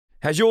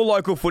Has your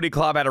local footy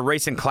club had a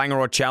recent clanger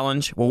or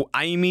challenge? Well,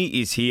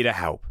 Amy is here to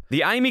help.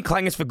 The Amy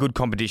Clangers for Good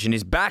competition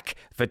is back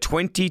for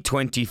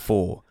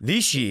 2024.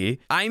 This year,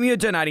 Amy are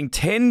donating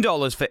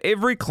 $10 for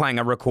every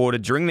clanger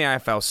recorded during the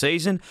AFL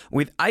season,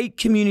 with 8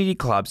 community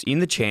clubs in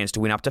the chance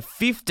to win up to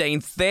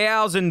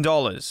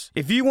 $15,000.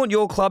 If you want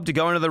your club to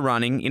go into the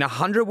running in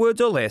 100 words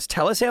or less,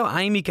 tell us how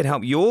Amy can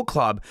help your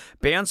club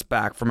bounce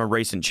back from a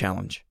recent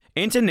challenge.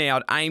 Enter now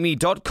at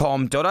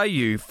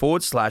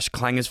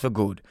amy.com.au/clangers for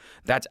good.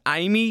 That's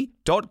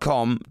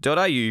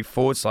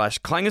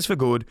amy.com.au/clangers for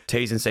good.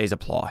 T's and C's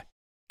apply.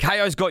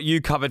 KO's got you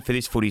covered for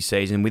this footy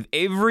season with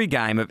every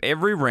game of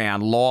every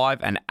round live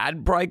and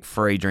ad break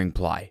free during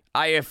play.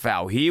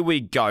 AFL, here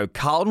we go.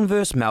 Carlton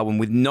versus Melbourne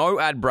with no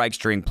ad breaks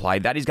during play.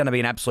 That is going to be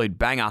an absolute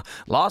banger.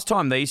 Last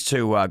time these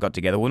two got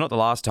together, well, not the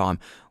last time.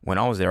 When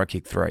I was there, I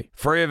kicked 3.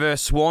 Freo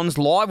versus Swans,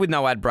 live with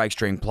no ad breaks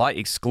during play,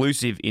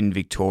 exclusive in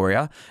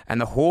Victoria. And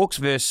the Hawks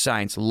versus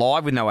Saints,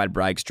 live with no ad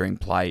breaks during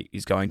play,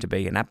 is going to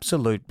be an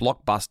absolute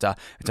blockbuster.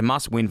 It's a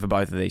must-win for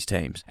both of these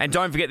teams. And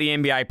don't forget the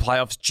NBA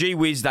playoffs. Gee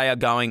whiz, they are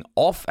going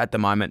off at the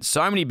moment.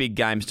 So many big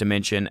games to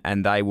mention,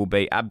 and they will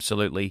be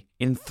absolutely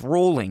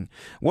enthralling.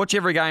 Watch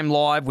every game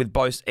live with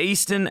both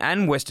Eastern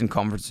and Western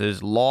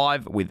conferences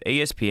live with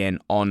ESPN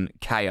on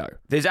KO.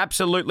 There's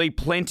absolutely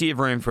plenty of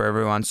room for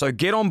everyone, so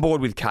get on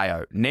board with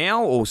KO.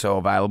 Now also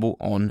available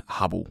on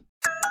Hubble.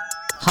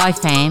 Hi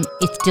fam,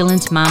 it's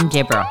Dylan's mum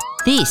Deborah.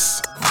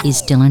 This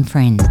is Dylan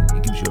Friend.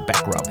 It gives you a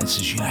back rub and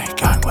says,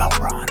 going well,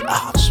 Brian.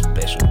 It's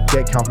special.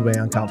 Get comfortable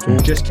being uncomfortable.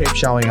 Just keep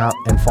showing up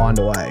and find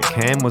a way.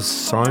 Cam was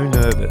so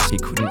nervous he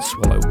couldn't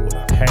swallow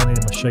water. Handed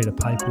him a sheet of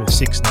paper with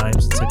 6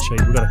 names and said,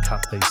 Chief, we've got to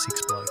cut these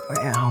 6 blokes.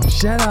 Wow,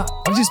 shut up.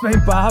 I've just been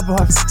barbed by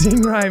a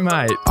stingray,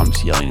 mate. I'm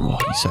just yelling at him, you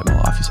saved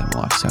my life, you saved my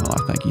life, you saved my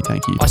life. Thank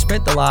you. I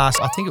spent the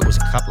last, I think it was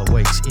a couple of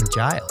weeks in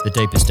jail. The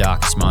deepest,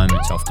 darkest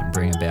moments often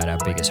bring about our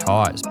biggest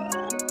highs.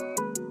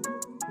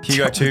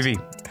 Hugo Toovey,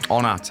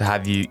 honour to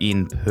have you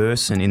in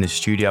person in the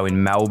studio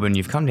in Melbourne.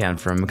 You've come up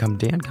from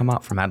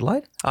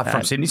Adelaide?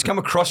 From Sydney. You've come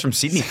across from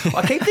Sydney.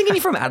 I keep thinking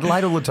you're from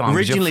Adelaide all the time.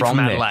 Originally you're from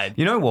there. Adelaide.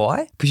 You know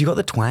why? Because you got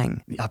the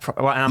twang.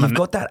 You've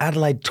got that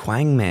Adelaide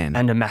twang, man.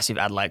 And a massive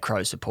Adelaide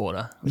Crow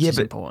supporter, which is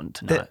important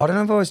to know. I don't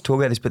know if I always talk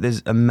about this, but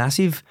there's a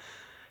massive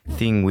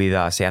thing with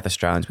South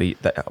Australians. They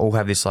all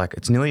have this, like,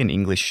 it's nearly an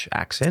English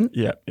accent.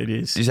 Yeah, it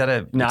is. Is that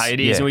a... No, it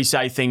is. Yeah. And we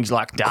say things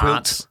like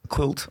dance.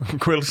 Quilt.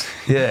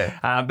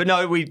 Yeah. But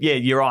no,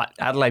 you're right.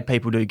 Adelaide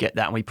people do get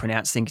that, and we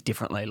pronounce things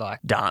differently, like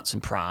dance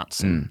and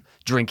prance and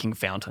drinking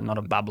fountain, not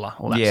a bubbler,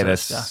 all that sort of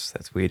stuff.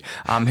 That's weird.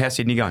 How's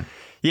Sydney going?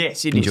 Yeah,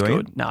 Sydney's Enjoying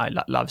good. No, I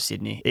love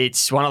Sydney.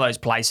 It's one of those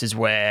places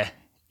where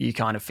you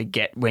kind of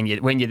forget when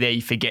you're there,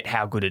 you forget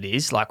how good it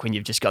is. Like when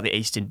you've just got the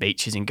eastern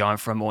beaches and going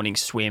for a morning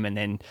swim, and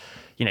then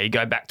you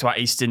go back to our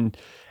eastern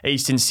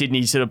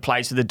Sydney sort of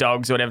place with the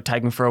dogs or whatever,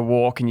 take them for a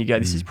walk, and you go,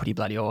 this is pretty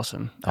bloody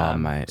awesome.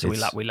 Mate, so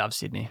we love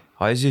Sydney.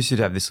 I used to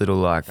have this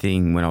little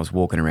thing when I was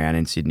walking around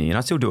in Sydney, and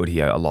I still do it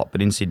here a lot,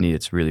 but in Sydney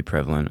it's really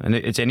prevalent, and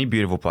it's any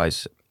beautiful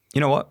place.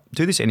 You know what?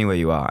 Do this anywhere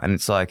you are, and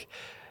it's like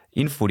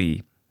in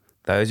footy.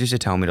 They always used to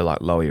tell me to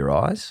lower your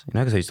eyes,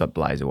 because I used to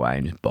blaze away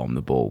and just bomb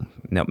the ball.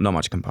 Not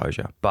much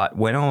composure. But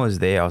when I was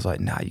there, I was like,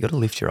 you got to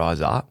lift your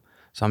eyes up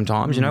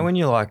sometimes. When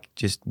you're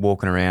just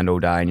walking around all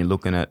day and you're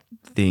looking at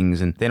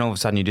things, and then all of a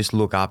sudden you just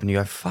look up and you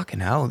go, fucking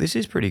hell, this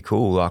is pretty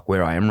cool, like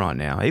where I am right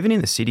now. Even in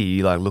the city,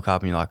 you look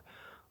up and you're like,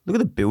 look at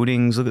the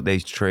buildings, look at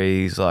these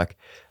trees. I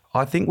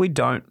think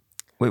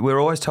we're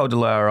always told to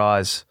lower our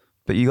eyes,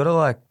 but you got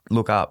to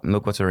look up and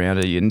look what's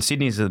around you. And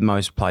Sydney's the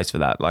most place for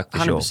that, for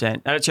 100%. Sure. 100%.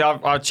 And actually,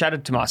 I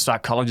chatted to my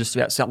psychologist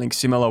about something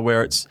similar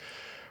where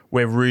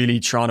we're really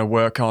trying to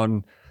work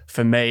on,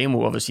 for me, and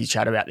we'll obviously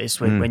chat about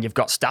this, when you've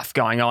got stuff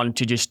going on,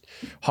 to just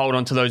hold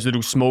on to those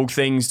little small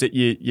things that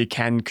you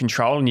can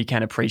control and you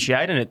can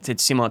appreciate. And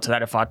it's similar to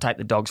that if I take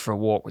the dogs for a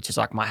walk, which is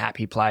like my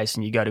happy place,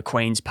 and you go to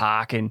Queen's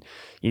Park and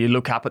you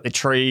look up at the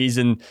trees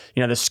and,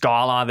 the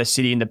skyline of the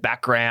city in the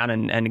background,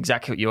 and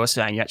exactly what you're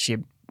saying, you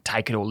actually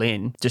take it all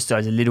in, just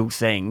those little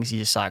things.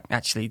 You're just like,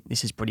 actually,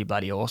 this is pretty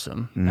bloody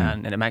awesome.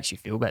 And it makes you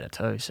feel better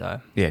too. So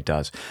yeah, it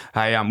does.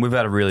 Hey, we've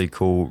had a really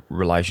cool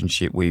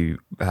relationship. We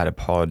had a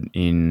pod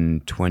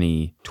in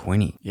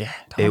 2020. Yeah.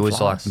 It was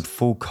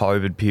full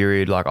COVID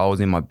period. I was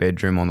in my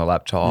bedroom on the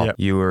laptop. Yep.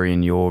 You were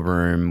in your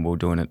room. We were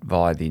doing it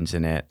via the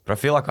internet. But I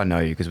feel like I know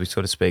you because we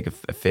sort of speak a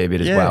fair bit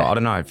as well. I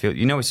don't know. I feel,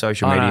 with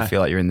social media, you feel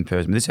like you're in the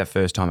person. But this is our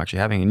first time actually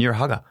having, and you're a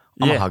hugger.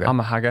 I'm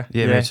a hugger.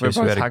 Yeah, we're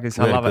both huggers.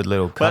 I love it.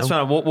 Little well, that's when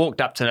I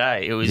walked up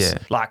today. It was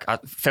I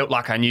felt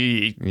like I knew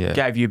you,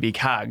 gave you a big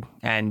hug,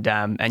 and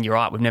you're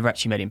right, we've never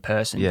actually met in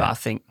person, but I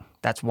think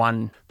that's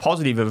one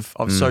positive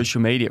of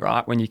social media,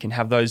 right? When you can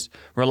have those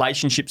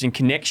relationships and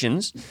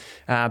connections.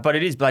 But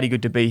it is bloody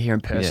good to be here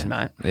in person,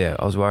 mate. Yeah,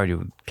 I was worried you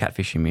were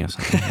catfishing me or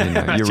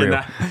something. You're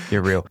real.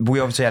 You're real. We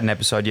obviously had an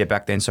episode,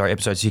 back then,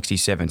 episode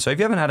 67. So if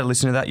you haven't had a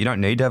listen to that, you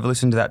don't need to have a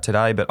listen to that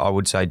today, but I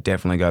would say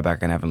definitely go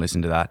back and have a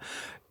listen to that.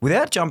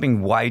 Without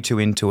jumping way too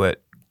into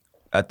it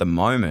at the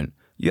moment,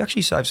 you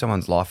actually saved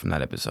someone's life from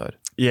that episode.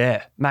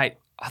 Yeah, mate.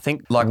 I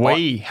think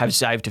we have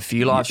saved a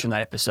few lives from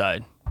that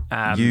episode.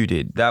 You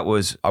did. That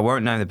was, I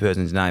won't name the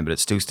person's name, but it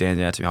still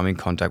stands out to me. I'm in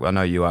contact. I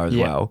know you are as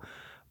well.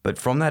 But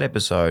from that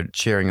episode,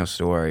 sharing your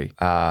story,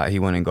 he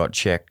went and got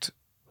checked,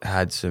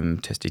 had some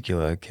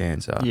testicular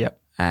cancer. Yep.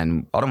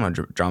 And I don't want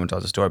to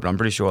dramatise the story, but I'm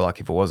pretty sure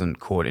like if it wasn't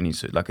caught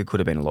it could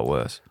have been a lot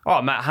worse.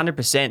 Oh, mate,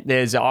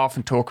 100%. I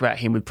often talk about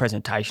him with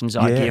presentations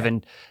I give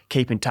and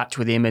keep in touch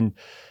with him, and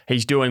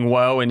he's doing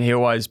well, and he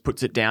always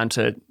puts it down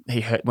to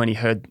when he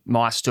heard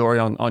my story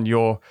on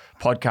your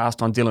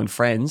podcast on Dylan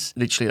Friends,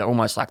 literally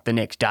almost like the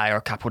next day or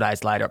a couple of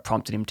days later, it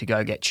prompted him to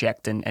go get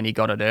checked, and he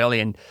got it early.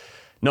 And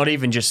not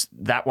even just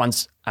that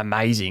one's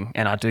amazing,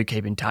 and I do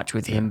keep in touch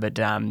with him, but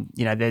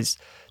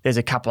there's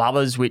a couple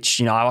others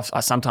which I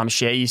sometimes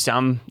share you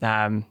some.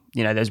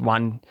 There's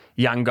one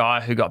young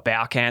guy who got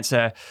bowel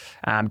cancer,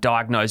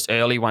 diagnosed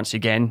early. Once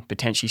again,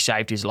 potentially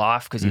saved his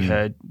life because he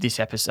heard this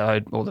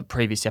episode or the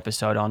previous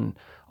episode on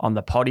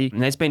the potty.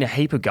 And there's been a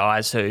heap of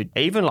guys who,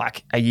 even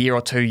like a year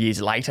or 2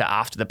 years later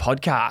after the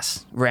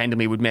podcast,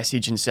 randomly would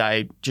message and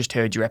say, just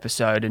heard your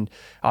episode and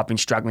I've been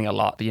struggling a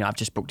lot, but I've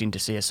just booked in to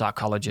see a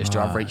psychologist, or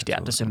I've reached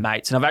out to some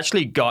mates. And I've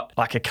actually got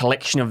like a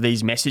collection of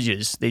these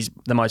messages,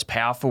 the most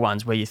powerful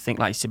ones, where you think,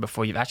 like you said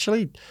before, you've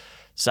actually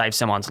saved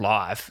someone's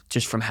life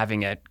just from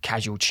having a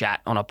casual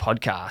chat on a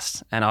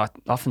podcast. And I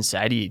often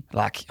say to you,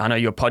 like, I know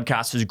your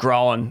podcast has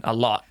grown a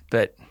lot,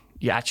 but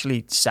you're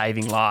actually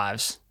saving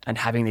lives and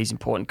having these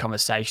important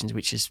conversations,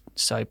 which is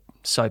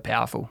so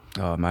powerful.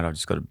 Oh, mate, I've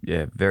just got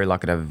very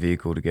lucky to have a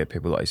vehicle to get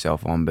people like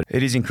yourself on. But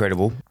it is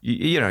incredible.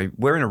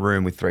 We're in a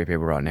room with 3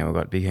 people right now. We've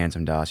got Big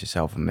Handsome Das,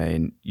 yourself and me,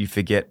 and you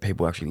forget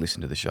people actually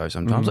listen to the show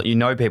sometimes.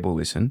 Like, people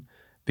listen,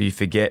 but you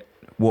forget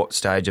what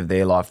stage of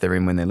their life they're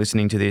in when they're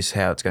listening to this,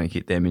 how it's going to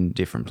hit them in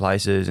different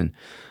places. And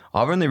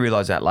I've only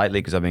realised that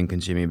lately because I've been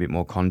consuming a bit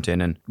more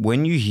content. And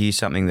when you hear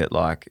something that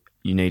like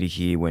you need to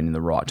hear when in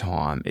the right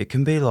time, it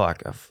can be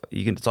like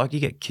it's like you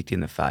get kicked in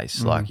the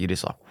face. Like you're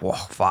just like, whoa,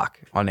 fuck,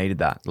 I needed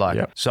that.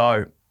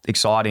 So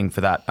exciting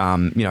for that.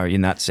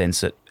 In that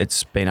sense that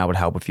it's been able to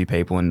help a few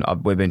people, and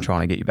we've been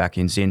trying to get you back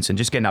in since. And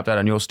just getting an update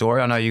on your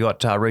story. I know you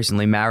got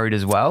recently married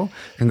as well.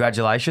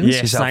 Congratulations,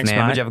 yourself thanks, and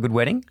Amber. mate. Did you have a good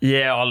wedding?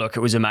 Yeah. Oh, look,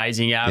 it was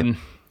amazing.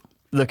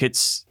 Look,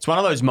 it's one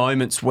of those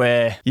moments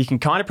where you can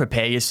kind of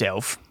prepare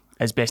yourself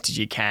as best as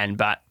you can,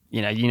 but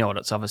you know what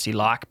it's obviously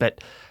like.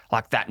 But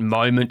like that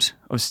moment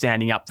of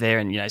standing up there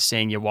and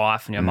seeing your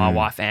wife and my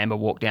wife Amber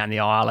walk down the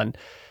aisle, and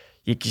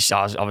I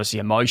was obviously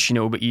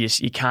emotional, but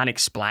you can't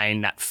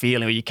explain that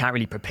feeling, or you can't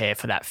really prepare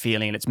for that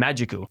feeling, and it's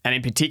magical. And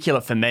in particular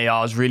for me,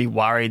 I was really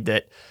worried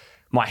that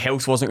my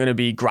health wasn't going to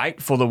be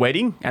great for the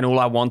wedding, and all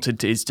I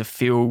wanted is to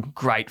feel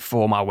great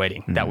for my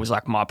wedding. That was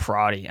like my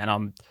priority, and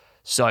I'm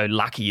so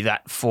lucky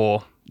that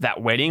for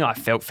that wedding I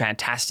felt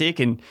fantastic,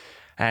 and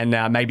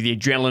maybe the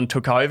adrenaline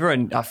took over,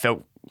 and I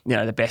felt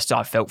the best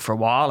I've felt for a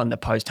while. And the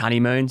post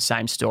honeymoon,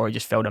 same story,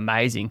 just felt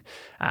amazing,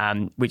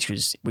 which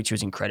was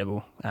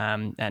incredible.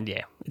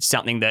 It's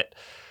something that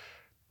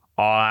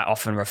I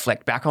often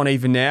reflect back on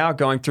even now,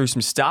 going through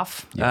some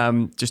stuff,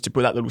 just to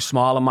put that little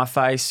smile on my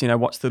face.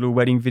 Watch the little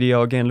wedding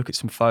video again, look at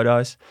some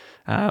photos.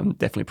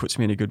 Definitely puts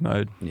me in a good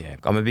mood. Yeah,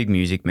 I'm a big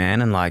music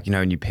man, and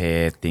when you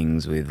pair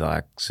things with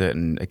like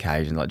certain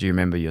occasions, like do you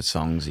remember your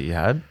songs that you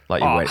had?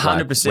 Like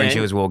 100%. When she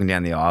was walking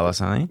down the aisle or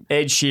something?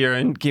 Ed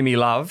Sheeran, Gimme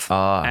Love.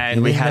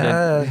 And we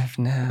had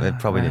they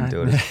probably didn't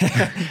do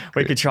it.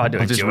 We could try to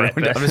do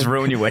it. I'll just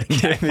ruin your wedding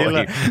day for you.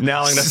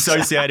 Now I'm going to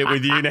associate it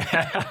with you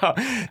now.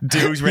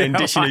 Dill's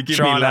rendition of Give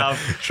Me Love.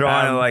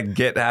 Trying to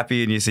get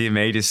happy, and you see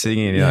me just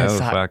singing.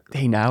 Fuck.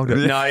 He nailed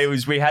it. No,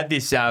 we had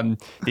this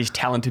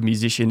talented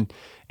musician,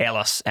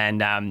 Ellis,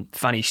 and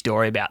funny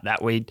story about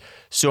that. We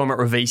saw him at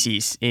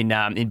Ravisi's in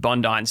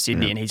Bondi in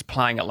Sydney, and he's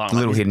playing along. A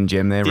little hidden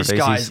gem there, this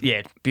Ravisi's.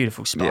 Guy's,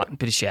 beautiful spot. Yeah.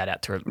 Bit of shout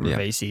out to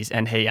Ravisi's.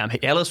 And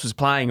Ellis was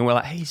playing, and we're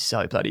like, he's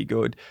so bloody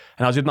good.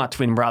 And I was with my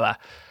twin brother,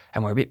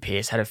 and we're a bit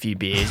pissed, had a few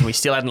beers, and we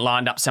still hadn't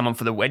lined up someone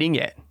for the wedding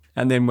yet.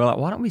 And then we're like,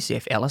 why don't we see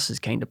if Ellis is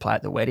keen to play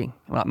at the wedding?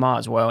 We're like, might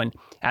as well. And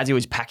as he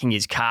was packing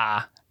his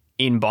car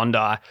in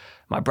Bondi,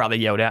 my brother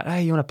yelled out,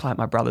 hey, you want to play at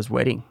my brother's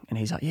wedding? And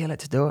he's like, yeah,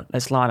 let's do it.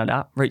 Let's line it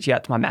up. Reach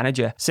out to my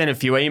manager, sent a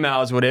few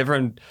emails, whatever,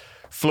 and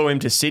flew him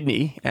to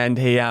Sydney. And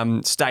he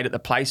stayed at the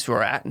place we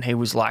were at, and he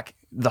was like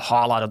the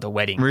highlight of the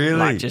wedding. Really?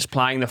 Like just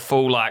playing the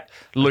full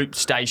loop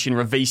station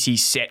Ravisi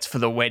sets for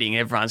the wedding.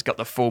 Everyone's got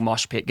the full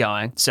mosh pit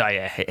going. So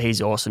yeah,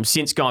 he's awesome.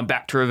 Since going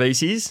back to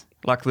Ravisi's,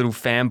 like a little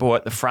fanboy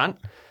at the front,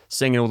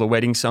 singing all the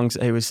wedding songs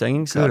that he was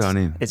singing. So good on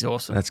him. It's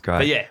awesome. That's great.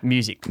 But yeah,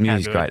 music's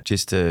great.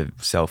 Just to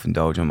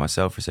self-indulge on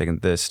myself for a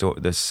second, the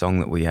song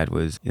that we had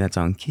was that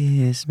song,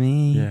 Kiss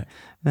Me. Yeah.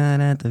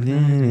 Right at the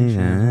finish.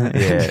 Yeah,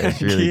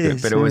 it's really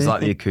good. But it was like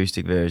the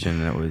acoustic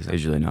version, and it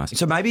was really nice.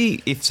 So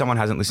maybe if someone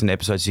hasn't listened to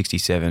episode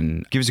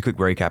 67, give us a quick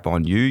recap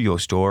on you, your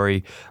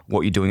story,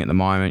 what you're doing at the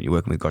moment. You're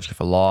working with Gotcha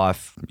for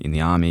Life in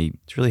the army.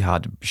 It's really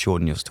hard to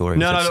shorten your story.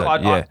 No, I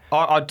do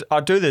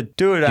it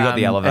got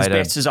the elevator. as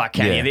best as I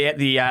can.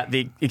 Yeah.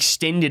 The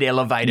extended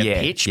elevator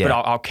pitch, but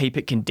I'll keep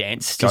it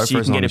condensed just so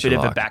you can get a bit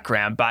of a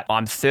background. But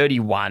I'm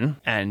 31,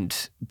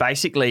 and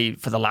basically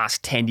for the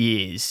last 10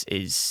 years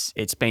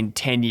it's been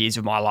 10 years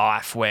of my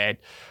life where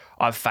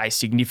I've faced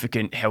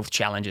significant health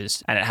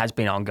challenges, and it has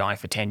been ongoing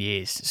for 10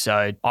 years. So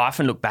I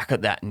often look back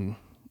at that and,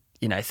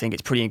 think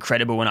it's pretty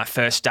incredible. When I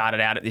first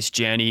started out at this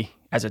journey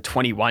as a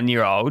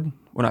 21-year-old,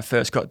 when I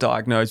first got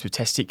diagnosed with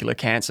testicular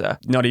cancer,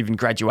 not even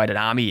graduated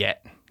army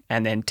yet.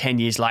 And then 10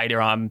 years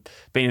later, I'm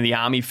been in the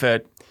army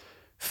for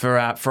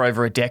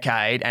over a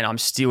decade, and I'm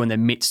still in the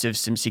midst of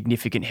some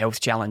significant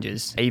health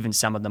challenges, even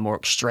some of the more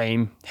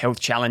extreme health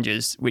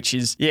challenges, which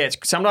is,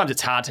 sometimes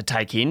it's hard to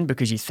take in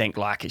because you think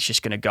like it's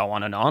just going to go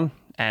on.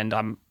 And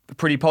I'm a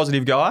pretty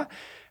positive guy.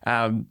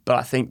 But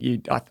I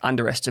think I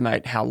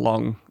underestimate how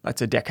long,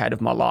 that's a decade of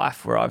my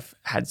life where I've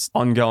had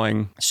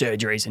ongoing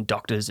surgeries and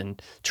doctors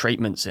and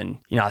treatments. And,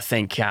 I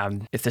think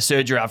if the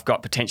surgery I've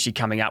got potentially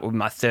coming up with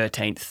my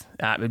 13th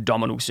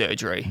abdominal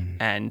surgery.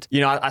 And,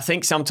 I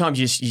think sometimes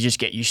you just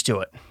get used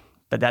to it.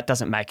 But that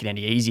doesn't make it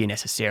any easier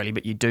necessarily,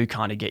 but you do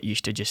kind of get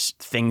used to just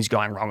things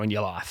going wrong in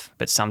your life.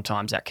 But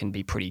sometimes that can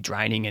be pretty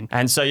draining.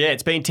 And so,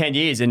 it's been 10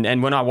 years.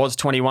 And when I was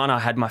 21, I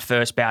had my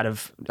first bout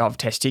of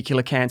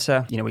testicular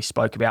cancer. We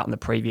spoke about in the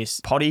previous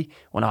potty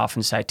when I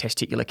often say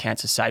testicular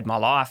cancer saved my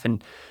life.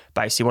 And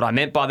basically what I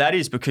meant by that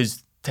is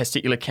because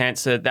testicular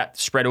cancer, that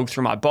spread all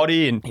through my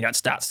body and, it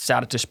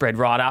started to spread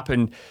right up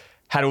and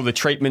had all the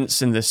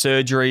treatments and the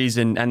surgeries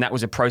and that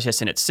was a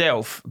process in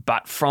itself.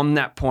 But from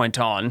that point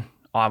on,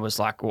 I was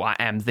like, well, I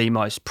am the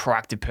most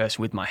proactive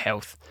person with my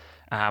health.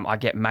 I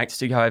get mates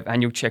to go have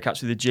annual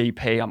checkups with the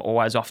GP. I'm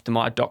always off to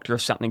my doctor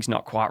if something's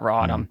not quite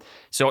right.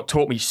 So it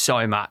taught me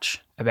so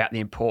much about the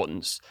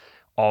importance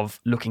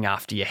of looking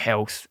after your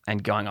health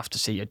and going off to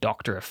see your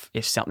doctor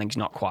if something's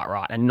not quite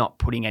right and not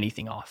putting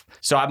anything off.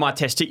 So I had my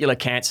testicular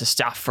cancer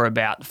stuff for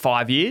about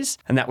 5 years,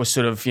 and that was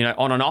sort of,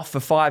 on and off for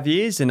 5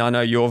 years. And I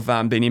know you've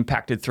been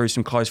impacted through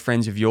some close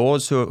friends of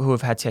yours who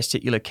have had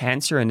testicular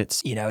cancer, and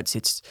it's,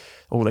 it's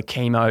all the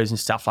chemos and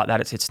stuff like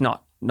that. It's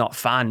not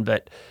fun,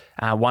 but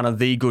one of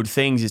the good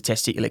things is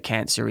testicular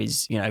cancer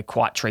is,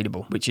 quite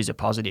treatable, which is a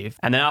positive.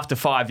 And then after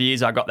 5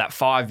 years, I got that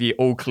 5-year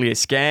all clear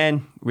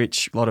scan,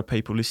 which a lot of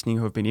people listening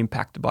who have been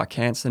impacted by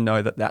cancer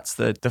know that that's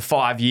the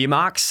 5-year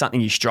mark,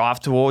 something you strive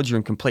towards. You're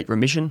in complete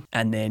remission.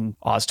 And then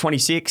I was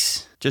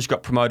 26, just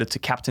got promoted to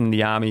captain in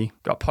the army,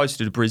 got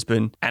posted to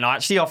Brisbane. And I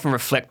actually often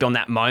reflect on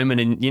that moment.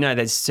 And,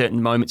 there's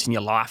certain moments in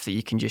your life that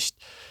you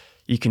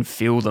can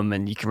feel them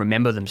and you can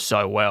remember them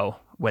so well,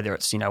 whether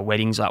it's,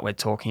 weddings like we're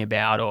talking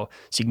about or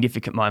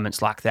significant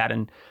moments like that.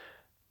 And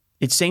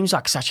it seems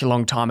like such a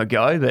long time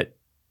ago, but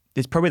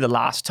it's probably the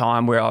last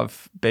time where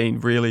I've been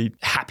really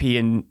happy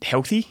and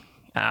healthy,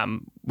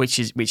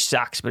 which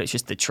sucks, but it's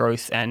just the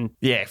truth. And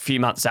a few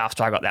months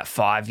after I got that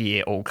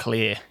 5-year all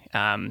clear,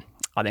 I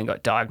then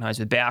got diagnosed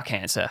with bowel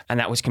cancer, and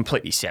that was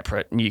completely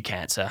separate, new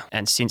cancer.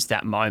 And since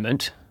that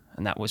moment,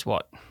 and that was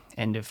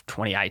end of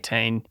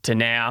 2018 to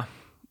now,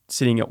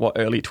 sitting at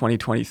early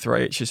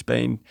 2023, it's just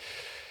been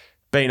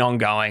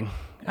ongoing,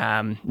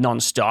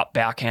 non-stop.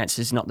 Bowel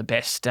cancer is not the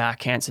best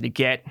cancer to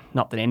get,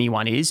 not that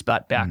anyone is,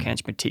 but bowel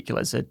cancer in particular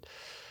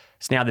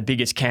it's now the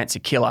biggest cancer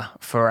killer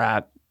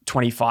for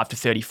 25 to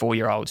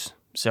 34-year-olds.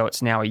 So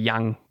it's now a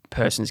young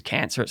person's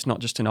cancer. It's not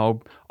just an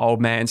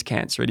old man's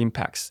cancer. It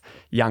impacts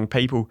young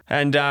people.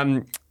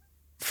 And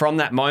from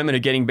that moment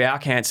of getting bowel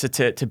cancer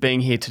to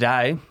being here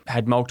today,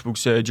 had multiple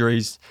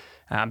surgeries,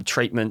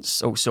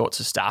 treatments, all sorts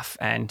of stuff,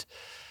 and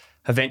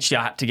eventually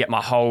I had to get my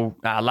whole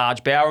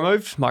large bowel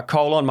removed, my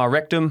colon, my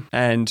rectum,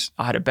 and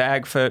I had a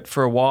bag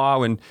for a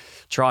while and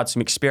tried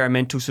some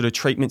experimental sort of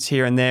treatments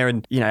here and there.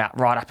 And,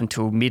 right up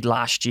until mid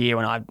last year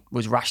when I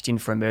was rushed in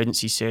for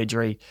emergency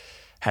surgery,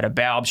 had a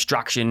bowel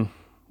obstruction.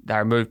 They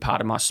removed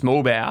part of my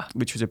small bowel,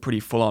 which was a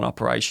pretty full-on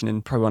operation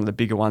and probably one of the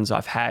bigger ones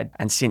I've had.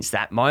 And since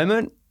that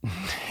moment,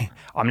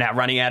 I'm now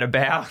running out of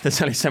bowel. There's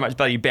only so much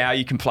bloody bowel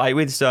you can play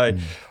with. So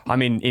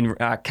I'm in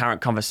current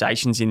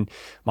conversations in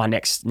my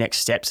next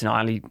steps. And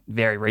I only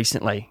very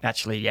recently,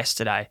 actually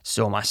yesterday,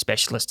 saw my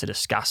specialist to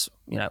discuss,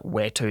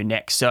 where to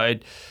next. So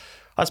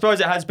I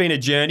suppose it has been a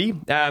journey.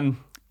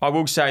 I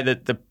will say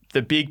that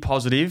the big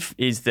positive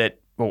is that,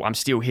 well, I'm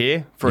still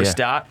here for a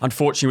start.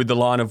 Unfortunately, with the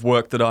line of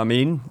work that I'm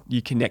in,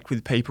 you connect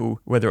with people,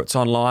 whether it's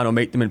online or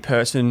meet them in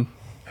person,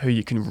 who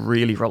you can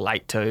really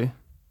relate to.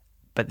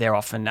 But they're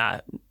often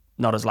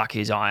not as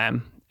lucky as I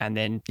am. And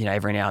then,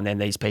 every now and then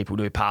these people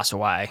do pass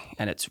away,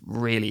 and it's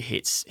really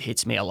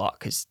hits me a lot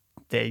because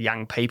they're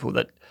young people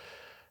that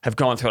have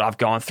gone through what I've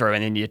gone through.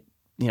 And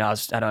then I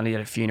was only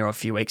at a funeral a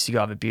few weeks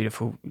ago of a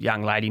beautiful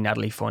young lady,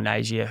 Natalie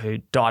Fornasia, who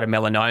died of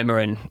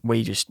melanoma, and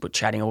we just were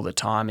chatting all the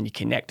time and you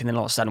connect. And then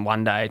all of a sudden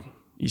one day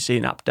you see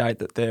an update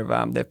that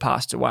they've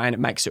passed away, and it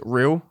makes it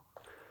real.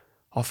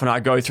 Often I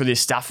go through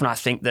this stuff and I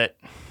think that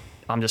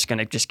I'm just going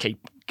to keep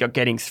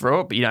getting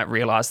through it, but you don't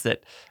realise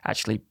that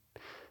actually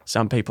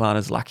some people aren't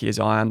as lucky as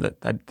I am,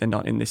 that they're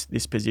not in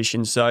this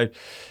position. So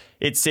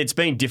it's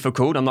been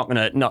difficult. I'm not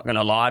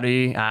gonna lie to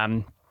you.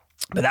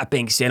 But that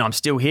being said, I'm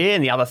still here.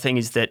 And the other thing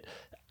is that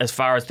as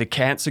far as the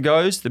cancer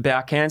goes, the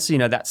bowel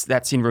cancer,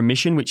 that's in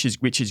remission, which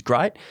is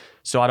great.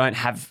 So I don't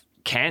have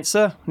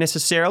cancer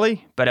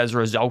necessarily, but as a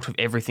result of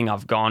everything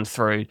I've gone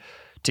through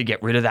to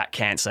get rid of that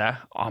cancer,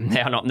 I'm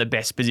now not in the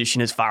best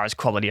position as far as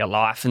quality of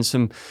life and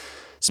some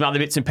other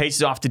bits and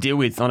pieces I have to deal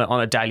with on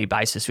a daily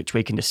basis, which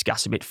we can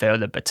discuss a bit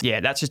further. But yeah,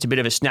 that's just a bit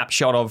of a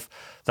snapshot of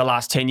the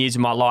last 10 years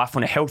of my life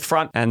on a health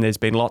front. And there's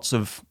been lots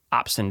of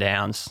ups and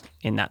downs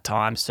in that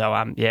time. So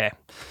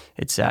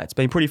it's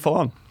been pretty full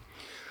on.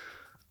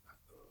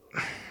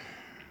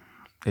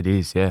 It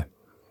is, yeah.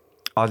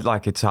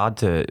 It's hard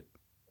to,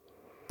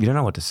 you don't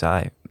know what to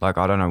say. Like,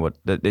 I don't know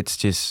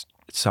it's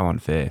so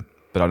unfair.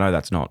 But I know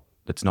that's not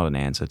an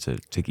answer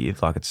to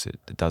give. Like,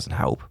 it doesn't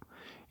help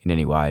in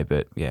any way.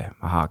 But yeah,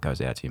 my heart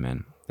goes out to you,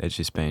 man. It's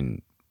just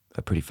been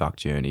a pretty fucked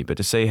journey. But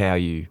to see how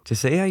you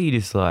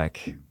just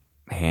like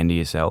handle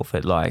yourself,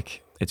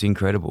 it's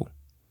incredible.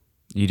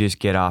 You just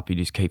get up, you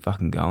just keep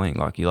fucking going.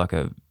 Like you're like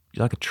a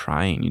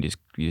train.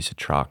 You're just a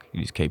truck.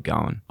 You just keep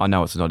going. I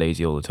know it's not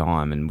easy all the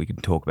time, and we can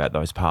talk about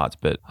those parts.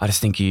 But I just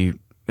think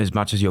as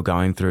much as you're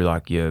going through,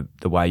 like the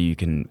way you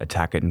can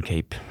attack it and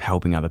keep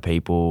helping other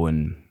people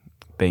and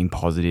being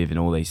positive and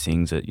all these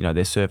things that,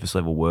 they're surface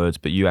level words,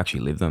 but you actually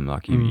live them.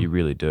 Like you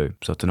really do.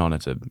 So it's an honour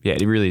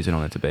it really is an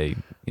honour to be,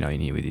 in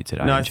here with you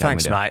today. No,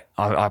 thanks, mate.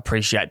 I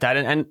appreciate that.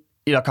 And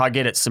I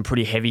get it's some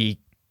pretty heavy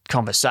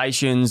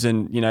conversations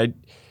and,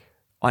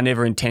 I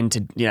never intend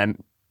to,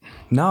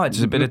 No,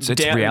 it's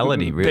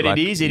reality. But it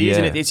is,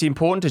 and it's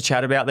important to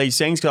chat about these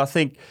things because I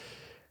think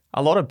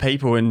a lot of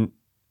people, and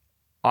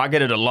I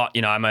get it a lot.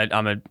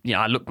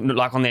 I look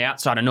like on the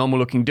outside a normal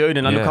looking dude,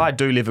 and I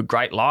do live a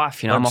great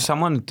life. I'm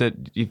someone that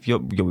if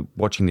you're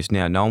watching this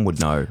now, no one would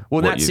know.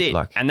 Well, that's it,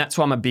 and that's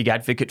why I'm a big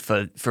advocate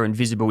for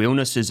invisible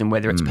illnesses, and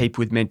whether it's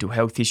people with mental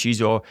health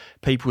issues or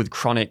people with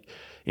chronic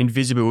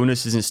invisible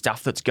illnesses and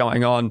stuff that's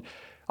going on.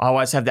 I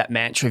always have that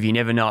mantra of you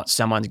never know what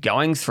someone's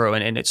going through,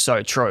 and it's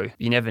so true.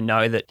 You never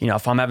know that,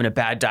 if I'm having a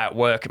bad day at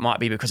work, it might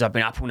be because I've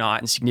been up all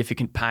night in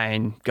significant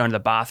pain, going to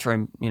the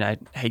bathroom,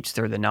 heaps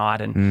through the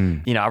night,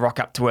 and, I rock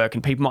up to work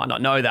and people might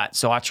not know that.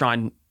 So I try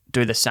and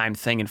do the same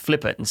thing and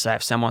flip it and say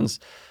if someone's,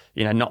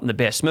 not in the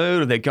best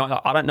mood or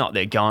I don't know what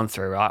they're going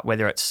through, right?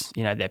 Whether it's,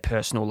 their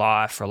personal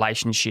life,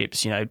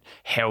 relationships,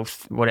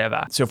 health,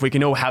 whatever. So if we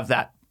can all have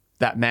that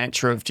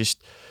mantra of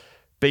just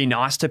be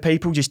nice to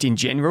people just in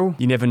general.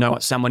 You never know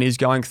what someone is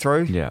going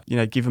through. Yeah.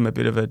 Give them a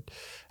bit of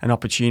an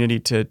opportunity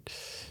to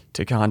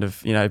kind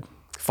of,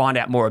 find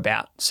out more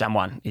about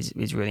someone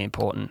is really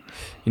important.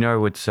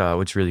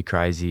 What's really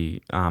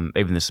crazy,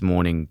 even this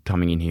morning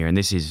coming in here, and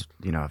this is,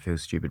 I feel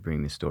stupid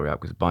bringing this story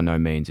up because by no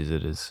means is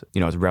it as,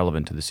 it's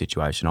relevant to the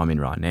situation I'm in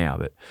right now,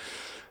 but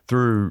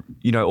through,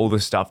 all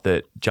the stuff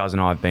that Juz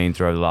and I have been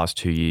through over the last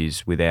 2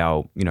 years with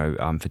our,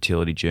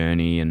 fertility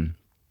journey and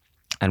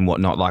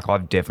whatnot, like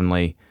I've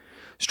definitely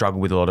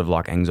struggled with a lot of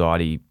like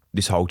anxiety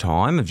this whole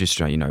time of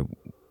just,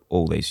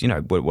 all these,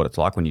 what it's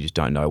like when you just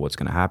don't know what's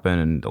going to happen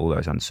and all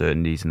those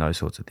uncertainties and those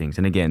sorts of things.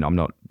 And again,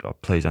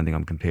 please don't think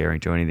I'm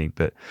comparing to anything,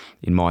 but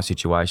in my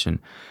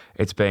situation,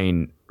 it's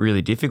been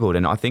really difficult.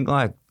 And I think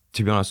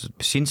to be honest,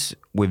 since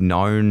we've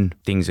known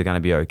things are going to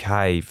be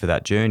okay for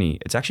that journey,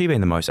 it's actually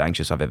been the most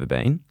anxious I've ever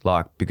been,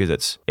 because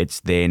it's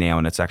there now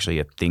and it's actually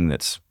a thing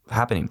that's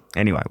happening.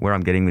 Anyway, where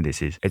I'm getting with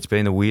this is it's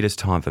been the weirdest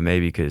time for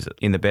me because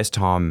in the best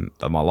time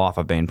of my life,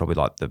 I've been probably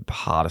like the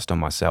hardest on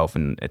myself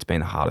and it's been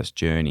the hardest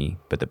journey,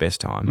 but the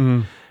best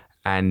time.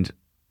 And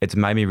it's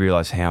made me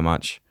realize how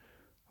much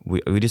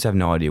we just have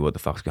no idea what the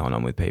fuck's going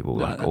on with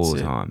people all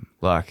the time.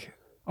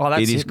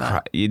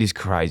 It is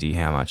crazy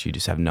how much you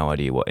just have no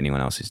idea what anyone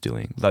else is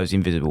doing. Those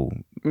invisible...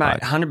 Mate,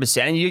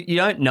 100%. And you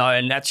don't know.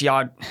 And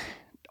actually,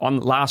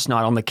 last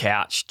night on the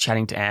couch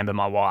chatting to Amber,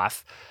 my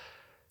wife,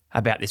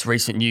 about this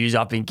recent news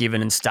I've been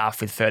given and stuff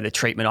with further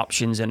treatment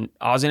options. And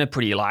I was in a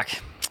pretty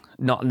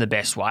not in the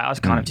best way. I was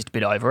kind of just a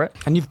bit over it.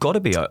 And you've got to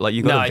be,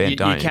 you've got to vent,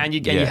 don't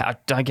you?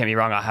 Don't get me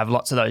wrong. I have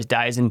lots of those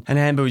days. And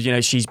Amber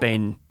was, she's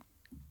been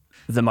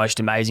the most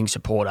amazing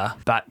supporter.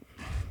 But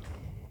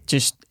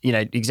just,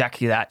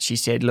 exactly that. She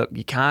said, look,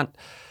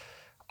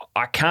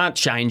 I can't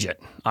change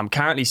it. I'm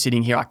currently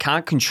sitting here. I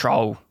can't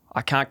go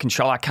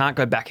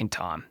back in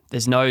time.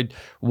 There's no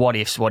what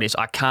ifs.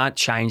 I can't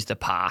change the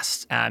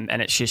past. And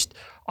it's just,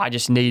 I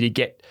just need to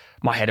get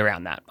my head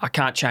around that. I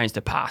can't change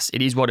the past.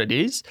 It is what it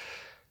is,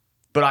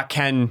 but I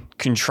can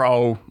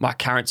control my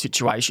current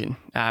situation.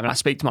 And I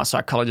speak to my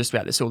psychologist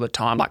about this all the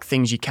time, like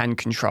things you can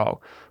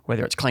control,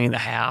 whether it's cleaning the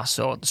house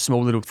or the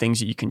small little things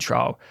that you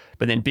control.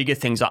 But then bigger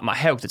things like my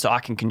health, it's I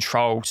can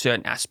control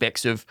certain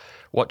aspects of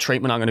what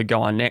treatment I'm going to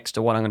go on next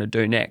or what I'm going to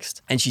do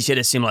next. And she said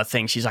a similar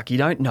thing. She's like, you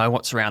don't know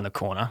what's around the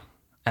corner.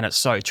 And it's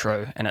so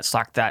true. And it's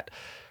like that,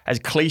 as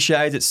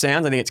cliche as it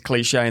sounds, I think it's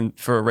cliche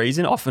for a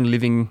reason, often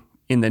living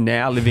in the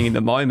now, living in the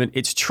moment.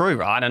 It's true,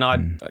 right? And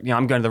I'm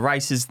going to the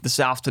races this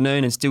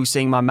afternoon and still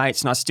seeing my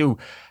mates, and I still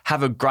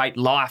have a great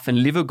life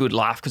and live a good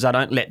life because I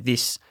don't let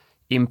this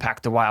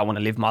impact the way I want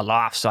to live my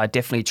life. So I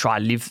definitely try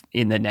to live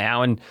in the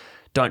now and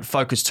don't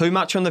focus too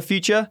much on the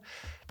future.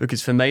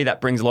 because for me,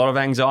 that brings a lot of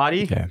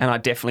anxiety. Yeah. And I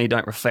definitely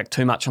don't reflect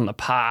too much on the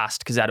past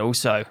because that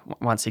also,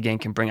 once again,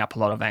 can bring up a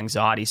lot of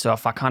anxiety. So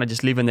if I kind of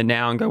just live in the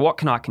now and go, what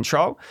can I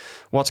control?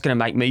 What's going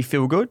to make me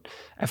feel good?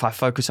 If I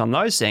focus on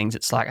those things,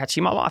 it's like,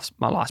 actually, my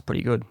life's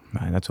pretty good.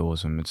 Man, that's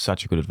awesome. It's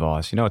such a good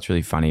advice. You know what's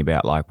really funny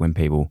about like when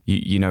people,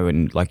 you know,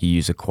 when like you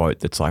use a quote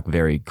that's like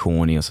very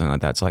corny or something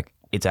like that, it's like,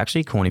 it's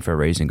actually corny for a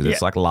reason because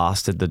it's like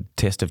lasted the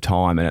test of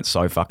time and it's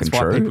so fucking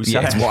That's why true. people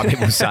say It's why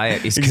people say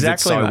it. It's because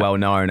it's so mate. well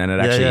known and it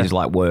actually yeah. is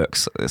like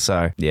works.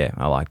 So yeah,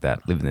 I like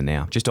that. Living the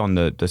now. Just on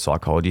the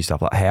psychology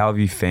stuff, like how have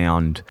you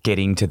found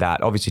getting to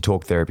that? Obviously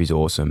talk therapy is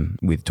awesome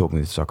with talking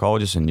with a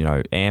psychologist and, you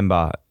know,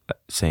 Amber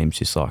seems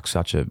just like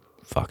such a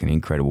fucking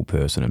incredible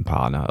person and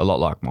partner, a lot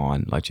like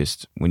mine. Like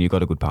just when you've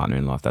got a good partner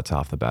in life, that's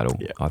half the battle,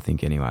 I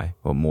think anyway.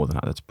 Or more than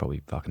that, that's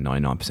probably fucking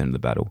 99% of the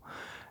battle.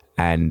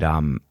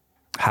 And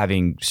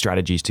having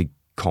strategies to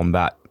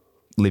combat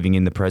living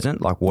in the present,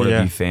 like what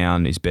have you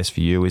found is best for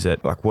you? Is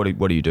it like what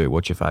do you do?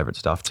 What's your favourite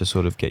stuff to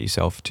sort of get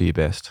yourself to your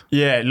best?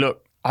 Yeah,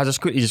 look, I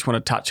just quickly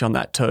want to touch on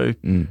that too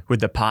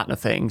with the partner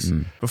things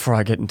before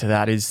I get into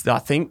that is I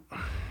think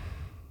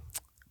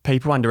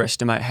people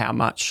underestimate how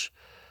much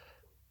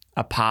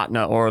a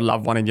partner or a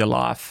loved one in your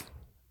life,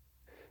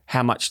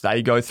 how much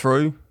they go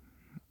through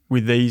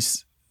with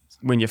these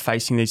when you're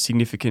facing these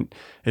significant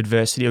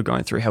adversity or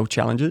going through health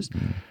challenges.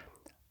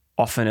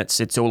 Often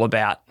it's all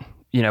about,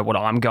 you know, what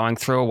I'm going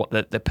through or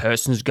what the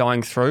person's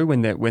going through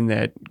when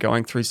they're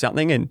going through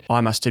something. And I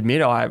must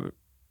admit, I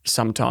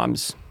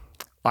sometimes,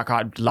 like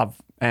I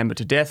love Amber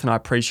to death and I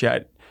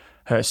appreciate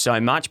her so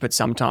much, but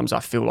sometimes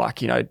I feel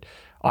like, you know,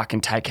 I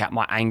can take out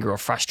my anger or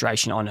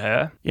frustration on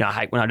her. You know, I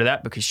hate when I do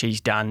that because she's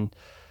done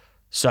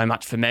so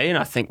much for me. And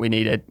I think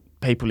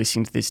people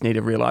listening to this need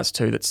to realise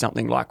too that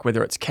something like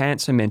whether it's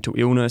cancer, mental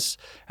illness,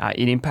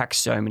 it impacts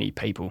so many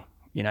people.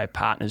 You know,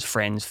 partners,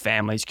 friends,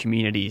 families,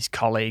 communities,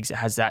 colleagues. It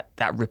has that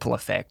ripple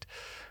effect.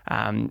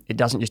 It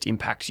doesn't just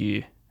impact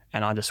you.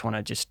 And I just want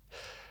to just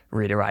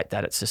reiterate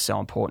that it's just so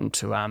important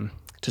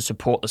to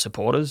support the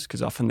supporters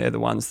because often they're the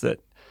ones that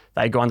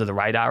they go under the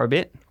radar a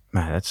bit.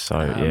 Man, that's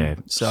so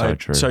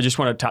true. So I just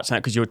want to touch on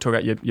that because you were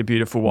talking about your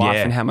beautiful wife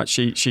and how much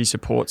she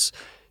supports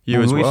you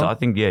as well. I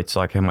think, it's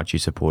like how much you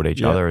support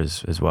each other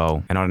as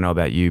well. And I don't know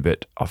about you,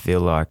 but I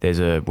feel like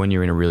when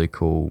you're in a really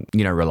cool,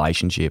 you know,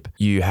 relationship,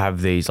 you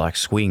have these like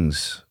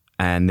swings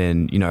and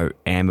then, you know,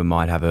 Amber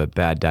might have a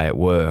bad day at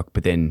work,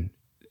 but then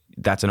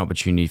that's an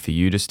opportunity for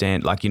you to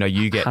stand, like, you know,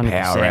 you get 100%.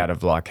 Power out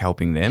of like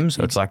helping them.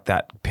 So it's like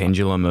that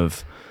pendulum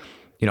of,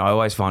 you know, I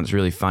always find it's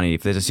really funny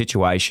if there's a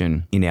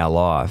situation in our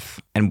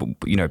life and,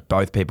 you know,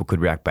 both people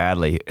could react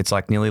badly. It's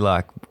like nearly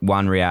like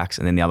one reacts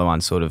and then the other one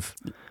sort of,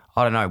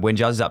 I don't know, when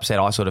Juz is upset,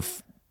 I sort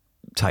of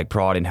take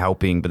pride in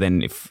helping, but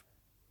then if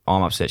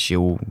I'm upset,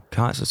 she'll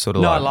kind of sort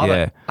of I love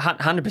it.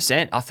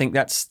 100%. I think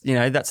that's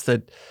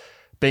the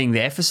being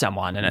there for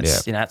someone and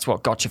it's, you know, that's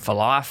what got you for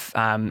life.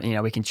 You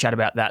know, we can chat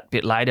about that a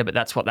bit later, but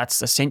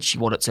that's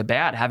essentially what it's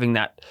about, having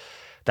that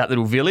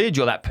little village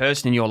or that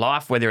person in your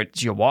life, whether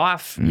it's your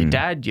wife, your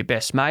dad, your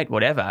best mate,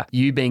 whatever,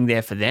 you being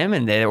there for them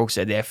and they're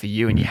also there for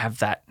you and you have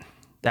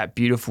that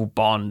beautiful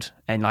bond.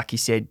 And like you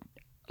said,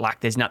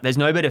 like there's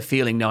no better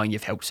feeling knowing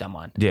you've helped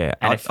someone. Yeah,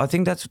 and I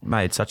think that's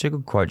made such a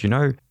good quote. You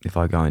know, if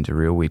I go into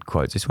real weird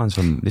quotes, this one's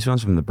from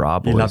the Bra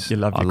Boys. You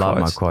love I love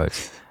my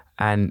quotes.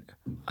 And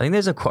I think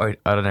there's a quote,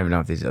 I don't even know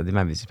if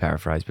maybe this is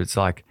paraphrased, but it's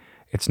like,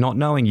 it's not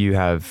knowing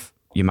your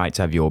mates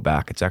have your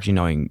back, it's actually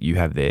knowing you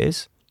have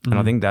theirs. And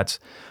I think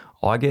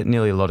I get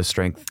nearly a lot of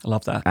strength. I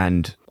love that.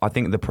 And I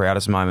think the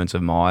proudest moments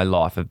of my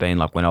life have been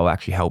like when I'll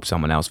actually help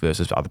someone else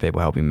versus other people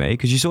helping me,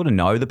 because you sort of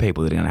know the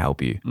people that are going to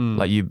help you.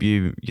 Like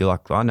you're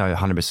like, I know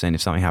 100%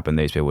 if something happened,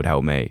 these people would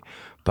help me.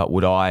 But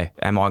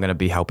am I going to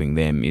be helping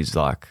them is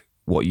like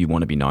what you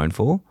want to be known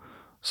for.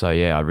 So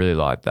yeah, I really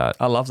like that.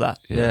 I love that.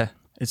 Yeah.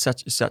 It's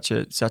such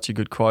a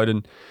good quote.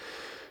 And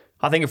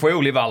I think if we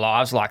all live our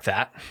lives like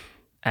that,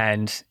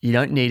 and you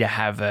don't need to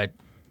have a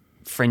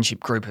friendship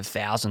group of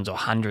thousands or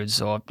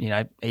hundreds or, you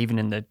know, even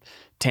in the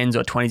 10s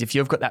or 20s, if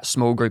you've got that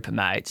small group of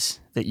mates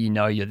that you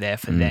know you're there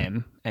for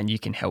them and you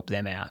can help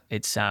them out,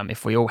 it's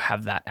if we all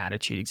have that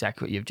attitude,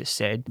 exactly what you've just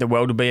said, the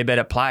world will be a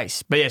better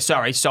place. But yeah,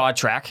 sorry,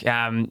 sidetrack,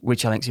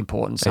 which I think is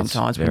important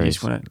sometimes when you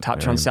just want to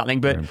touch on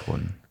something. But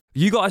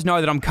you guys know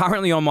that I'm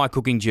currently on my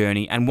cooking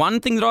journey, and one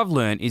thing that I've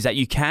learned is that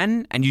you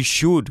can and you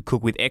should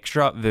cook with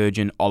extra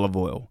virgin olive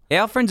oil.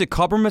 Our friends at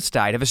Cobram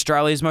Estate have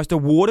Australia's most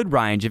awarded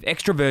range of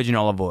extra virgin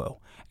olive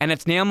oil, and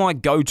it's now my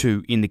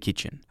go-to in the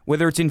kitchen.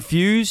 Whether it's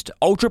infused,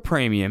 ultra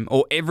premium,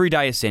 or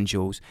everyday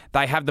essentials,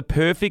 they have the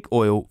perfect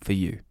oil for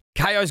you.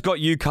 KO's got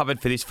you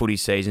covered for this footy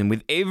season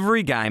with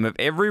every game of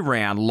every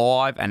round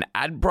live and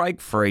ad break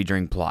free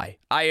during play.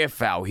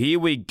 AFL, here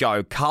we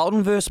go.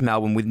 Carlton versus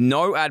Melbourne with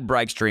no ad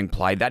breaks during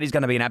play. That is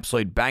going to be an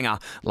absolute banger.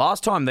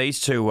 Last time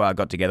these two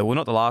got together, well,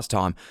 not the last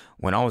time.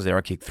 When I was there,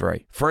 I kicked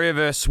 3. Freo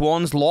versus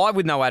Swans, live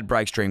with no ad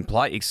breaks during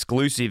play,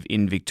 exclusive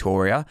in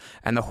Victoria.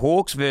 And the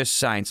Hawks versus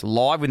Saints,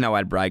 live with no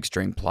ad breaks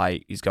during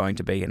play, is going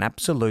to be an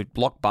absolute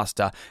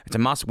blockbuster. It's a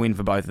must-win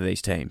for both of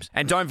these teams.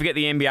 And don't forget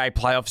the NBA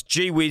playoffs.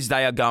 Gee whiz,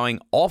 they are going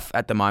off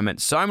at the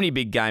moment. So many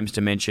big games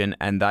to mention,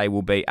 and they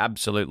will be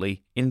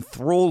absolutely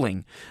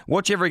enthralling.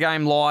 Watch every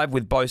game live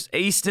with both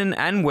Eastern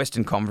and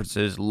Western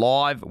conferences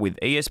live with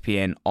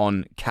ESPN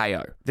on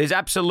KO. There's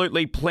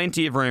absolutely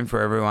plenty of room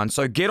for everyone,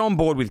 so get on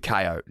board with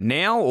KO.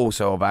 Now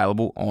also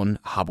available on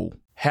Hubble.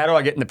 How do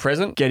I get in the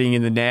present? Getting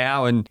in the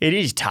now. And it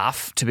is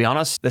tough, to be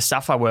honest. The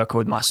stuff I work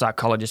with my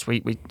psychologist,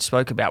 we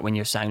spoke about when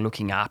you're saying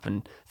looking up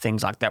and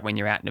things like that when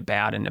you're out and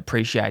about and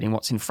appreciating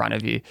what's in front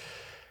of you.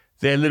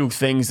 They're little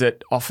things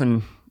that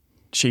often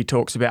she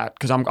talks about,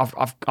 because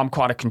I'm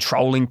quite a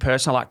controlling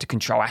person. I like to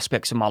control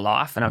aspects of my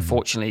life. And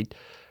unfortunately,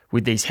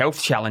 with these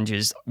health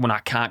challenges, when I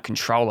can't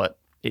control it,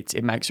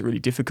 it makes it really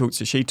difficult.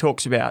 So she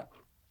talks about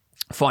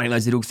finding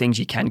those little things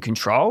you can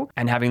control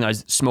and having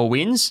those small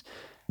wins,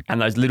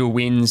 and those little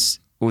wins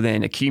will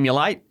then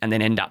accumulate and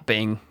then end up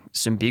being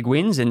some big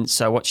wins. And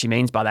so what she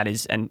means by that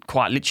is, and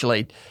quite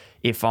literally,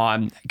 if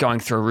I'm going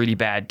through a really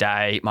bad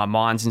day, my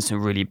mind's in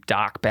some really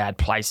dark, bad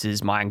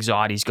places, my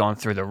anxiety's gone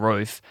through the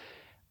roof,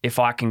 if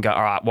I can go,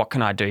 all right, what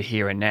can I do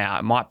here and now?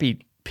 It might be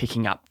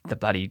picking up the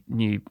bloody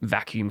new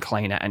vacuum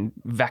cleaner and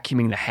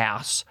vacuuming the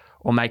house,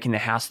 or making the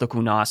house look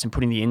all nice and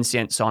putting the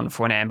incense on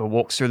for when Amber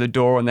walks through the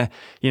door and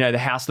the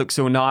house looks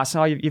all nice.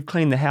 Oh, you've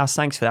cleaned the house,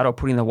 thanks for that. Or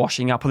putting the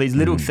washing up. Or these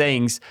little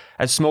things,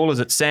 as small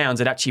as it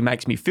sounds, it actually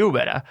makes me feel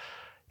better.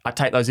 I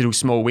take those little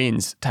small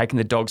wins, taking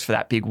the dogs for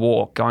that big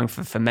walk, going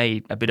for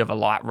me, a bit of a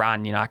light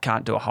run. I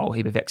can't do a whole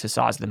heap of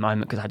exercise at the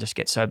moment because I just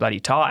get so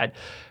bloody tired.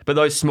 But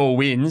those small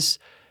wins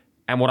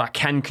and what I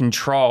can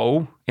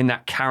control in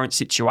that current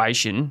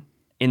situation,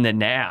 in the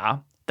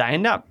now, they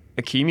end up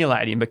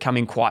accumulating and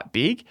becoming quite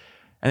big.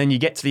 And then you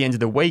get to the end of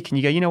the week and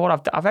you go, you know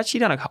what, I've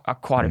actually done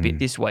quite a bit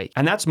this week.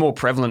 And that's more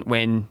prevalent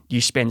when you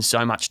spend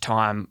so much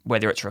time,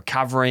 whether it's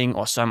recovering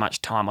or so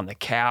much time on the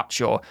couch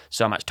or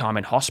so much time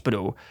in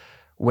hospital,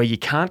 where you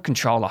can't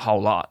control a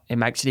whole lot. It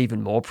makes it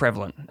even more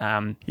prevalent.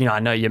 I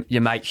know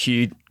your mate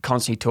Hugh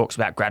constantly talks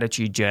about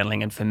gratitude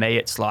journaling. And for me,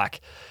 it's like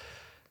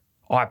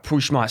I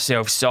push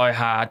myself so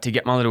hard to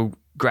get my little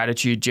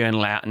gratitude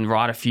journal out and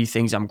write a few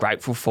things I'm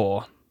grateful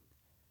for.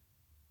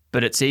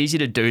 But it's easy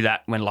to do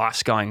that when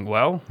life's going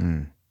well,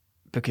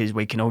 because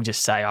we can all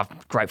just say, I'm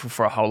grateful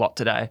for a whole lot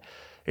today.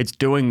 It's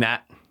doing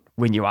that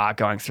when you are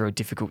going through a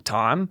difficult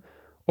time,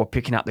 or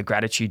picking up the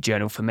gratitude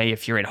journal. For me,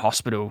 if you're in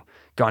hospital,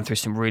 going through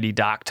some really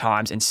dark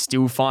times and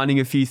still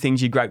finding a few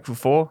things you're grateful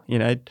for,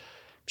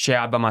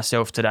 showered by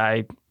myself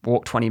today,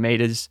 walked 20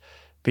 metres,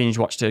 binge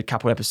watched a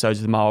couple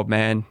episodes of My Old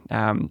Man.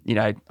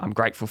 I'm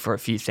grateful for a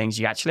few things.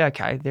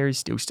 There is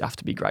still stuff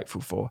to be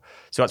grateful for.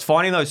 So it's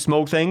finding those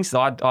small things.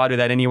 I do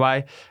that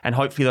anyway. And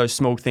hopefully those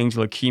small things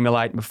will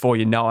accumulate. And before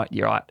you know it,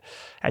 you're right.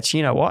 Actually,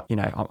 you know what?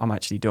 I'm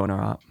actually doing all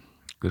right.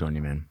 Good on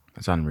you, man.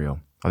 It's unreal.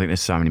 I think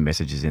there's so many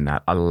messages in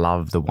that. I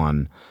love the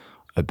one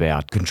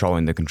about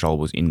controlling the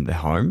controllables in the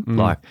home.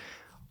 Like,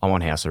 I'm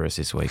on house arrest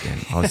this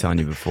weekend. I was telling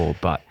you before,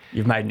 but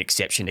you've made an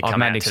exception to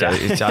come out today.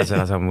 I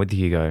was with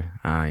Hugo.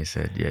 He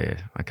said, yeah,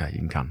 okay, you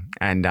can come.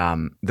 And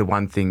the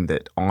one thing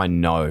that I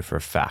know for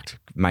a fact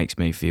makes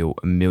me feel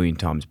a million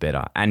times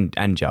better, and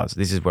Jazz,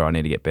 this is where I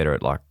need to get better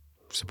at, like,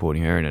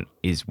 supporting her in it,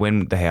 is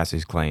when the house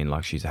is clean,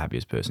 like, she's the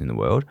happiest person in the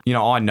world.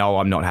 I know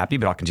I'm not happy,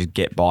 but I can just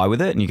get by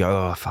with it. And you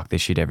go, oh, fuck,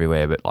 there's shit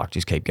everywhere, but, like,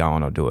 just keep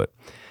going, I'll do it.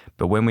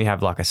 But when we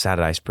have, like, a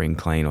Saturday spring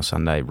clean or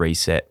Sunday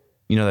reset,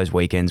 those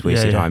weekends where you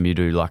sit home, you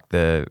do like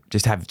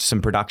just have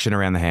some production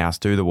around the house,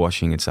 do the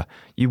washing and stuff.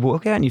 You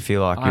walk out and you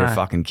feel like you're a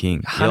fucking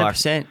king.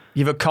 100%.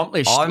 You've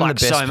accomplished I'm like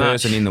the best so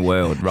person much in the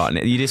world right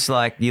now. You just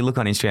you look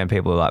on Instagram,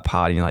 people are like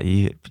partying, you're like,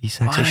 you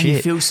suck of shit.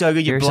 You feel so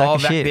good. You blow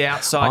back the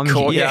outside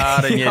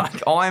courtyard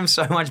and I am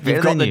so much better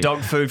you've got the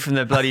dog food from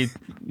the bloody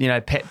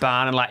pet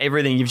barn and like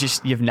everything.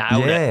 You've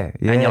nailed it.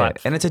 Yeah. And you're like,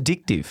 and it's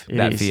addictive,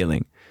 that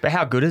feeling. But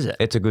how good is it?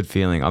 It's a good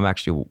feeling. I'm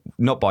actually,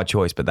 not by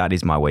choice, but that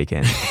is my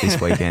weekend, this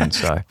weekend.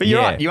 So, but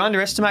you're right. You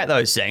underestimate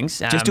those things.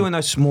 Just doing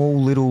those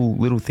small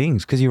little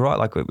things, because you're right.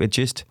 Like,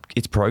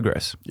 it's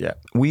progress. Yeah.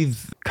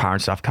 With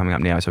current stuff coming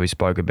up now, so we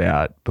spoke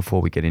about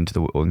before we get into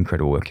the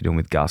incredible work you're doing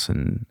with Gus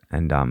and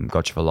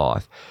Gotcha for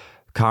Life.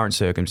 Current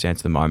circumstance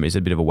at the moment is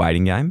a bit of a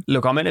waiting game.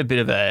 Look, I'm in a bit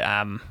of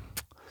a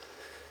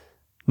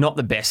not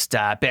the best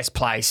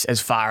place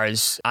as far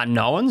as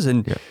unknowns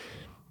and. Yeah.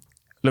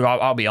 Look,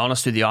 I'll be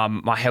honest with you,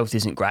 my health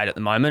isn't great at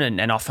the moment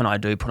and often I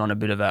do put on a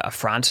bit of a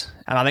front.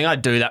 And I think I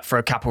do that for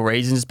a couple of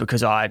reasons,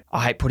 because I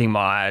hate putting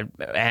my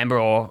Amber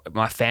or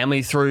my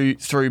family through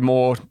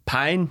more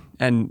pain.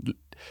 And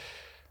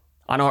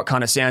I know it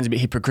kind of sounds a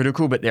bit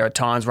hypocritical, but there are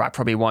times where I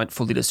probably won't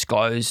fully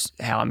disclose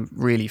how I'm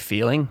really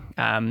feeling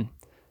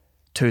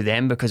to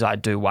them, because I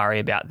do worry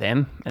about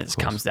them. And it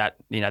comes that,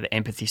 the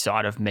empathy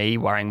side of me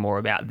worrying more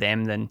about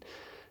them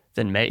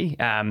than me.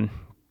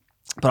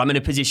 But I'm in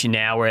a position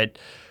now where,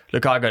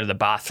 look, I go to the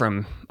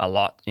bathroom a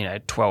lot,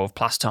 12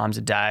 plus times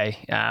a day,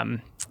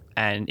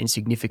 and in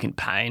significant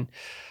pain.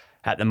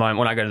 At the moment,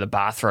 when I go to the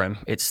bathroom,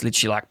 it's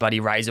literally like bloody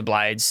razor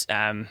blades,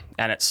 and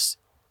it's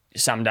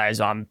some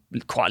days I'm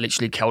quite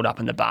literally curled up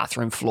in the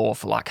bathroom floor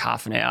for like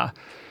half an hour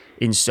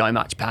in so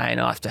much pain.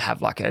 I have to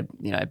have like a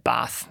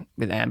bath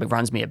with Amber.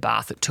 Runs me a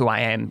bath at 2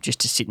 a.m. just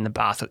to sit in the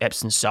bath with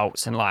Epsom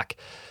salts and like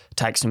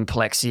take some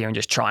Plexia and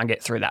just try and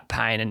get through that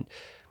pain. And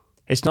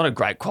it's not a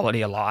great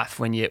quality of life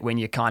when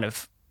you're kind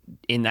of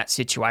in that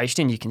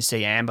situation. You can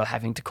see Amber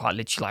having to quite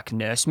literally like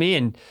nurse me,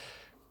 and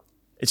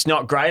it's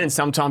not great. And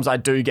sometimes I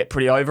do get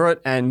pretty over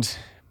it, and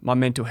my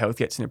mental health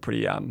gets in a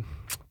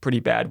pretty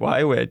bad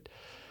way where,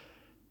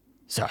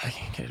 so I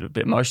get a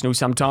bit emotional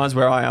sometimes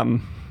where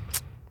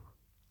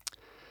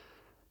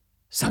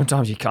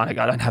sometimes you kind of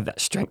go, I don't have that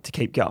strength to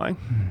keep going.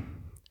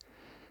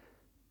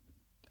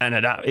 And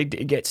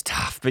it gets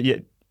tough, but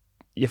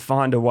you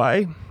find a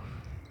way.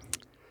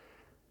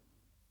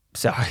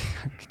 So I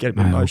get a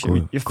bit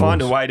emotional. You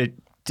find a way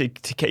to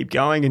keep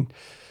going, and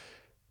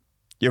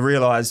you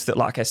realise that,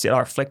 like I said, I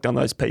reflect on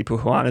those people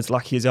who aren't as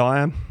lucky as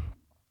I am.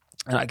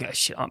 And I go,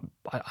 shit, I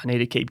need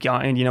to keep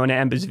going. In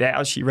Amber's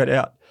vows, she read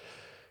out,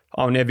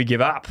 I'll never give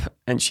up.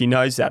 And she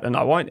knows that, and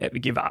I won't ever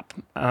give up.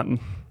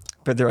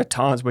 But there are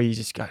times where you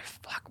just go,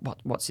 fuck,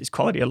 what's this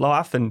quality of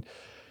life? And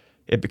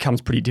it becomes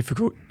pretty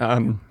difficult.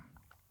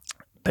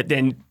 But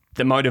then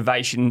the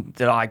motivation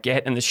that I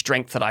get and the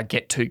strength that I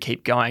get to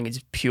keep going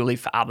is purely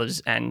for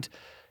others and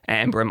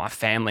Amber and my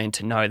family, and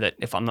to know that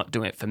if I'm not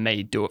doing it for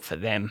me, do it for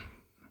them.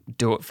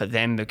 Do it for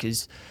them,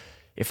 because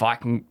if I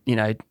can,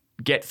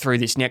 get through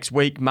this next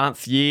week,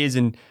 month, years,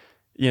 and,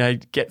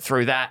 get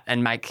through that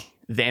and make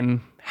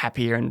them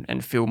happier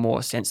and feel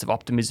more sense of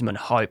optimism and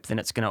hope, then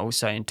it's going to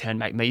also in turn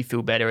make me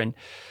feel better. And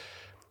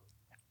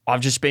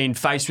I've just been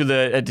faced with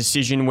a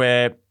decision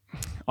where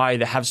I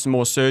either have some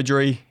more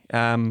surgery,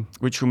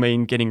 which will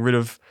mean getting rid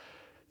of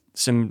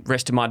some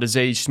rest of my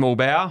disease, small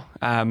bowel,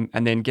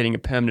 and then getting a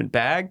permanent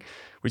bag,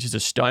 which is a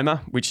stoma,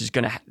 which is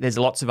there's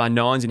lots of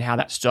unknowns in how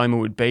that stoma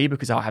would be,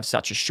 because I'll have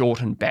such a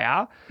shortened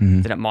bowel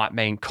that it might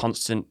mean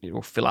it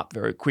will fill up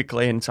very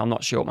quickly. And so I'm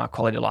not sure what my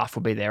quality of life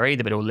will be there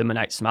either, but it'll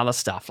eliminate some other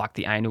stuff like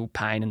the anal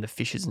pain and the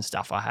fissures and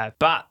stuff I have.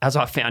 But as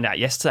I found out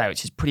yesterday,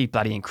 which is pretty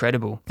bloody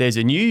incredible, there's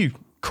a new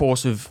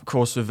course of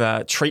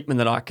treatment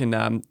that I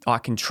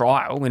can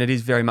trial, and it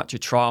is very much a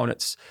trial, and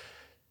it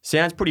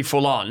sounds pretty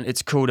full on.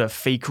 It's called a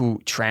fecal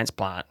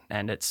transplant,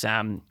 and it's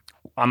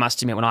I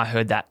must admit, when I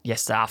heard that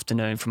yesterday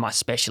afternoon from my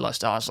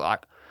specialist, I was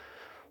like,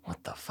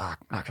 what the fuck?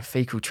 Like a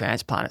fecal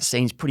transplant, it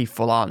seems pretty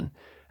full on.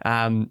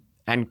 And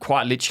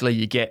quite literally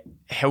you get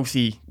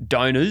healthy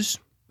donors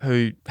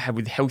who have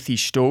with healthy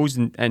stools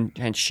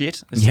and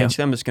shit.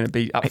 Essentially, I'm just going to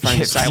be upfront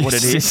and say what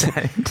it is.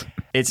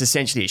 It's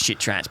essentially a shit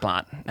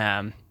transplant.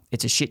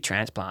 It's a shit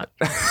transplant.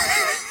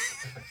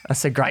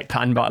 That's a great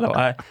pun, by the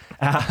way.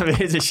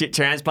 It is a shit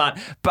transplant.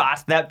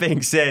 But that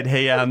being said,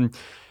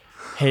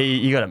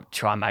 you got to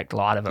try and make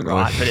light of it,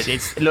 right?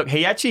 But look,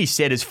 he actually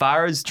said as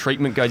far as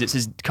treatment goes,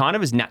 it's kind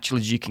of as natural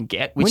as you can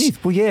get. Which,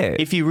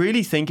 if you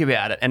really think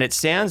about it, and it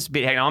sounds a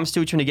bit, I'm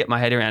still trying to get my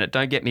head around it,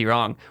 don't get me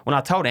wrong. When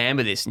I told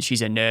Amber this, and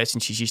she's a nurse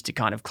and she's used to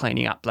kind of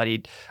cleaning up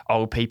bloody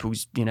old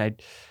people's,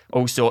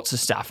 all sorts of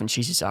stuff, and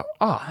she's just like,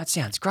 oh, that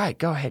sounds great,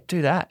 go ahead,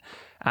 do that.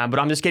 But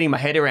I'm just getting my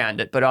head around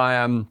it. But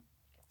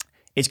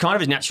it's kind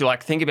of as natural,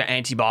 like think about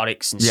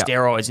antibiotics and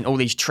steroids and all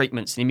these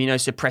treatments and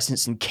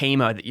immunosuppressants and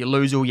chemo that you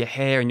lose all your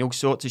hair and all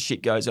sorts of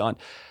shit goes on.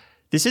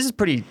 This is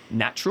pretty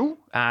natural,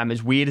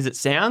 as weird as it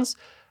sounds.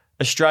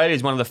 Australia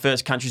is one of the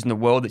first countries in the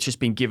world that's just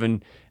been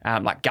given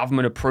like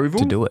government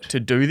approval to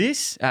do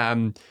this.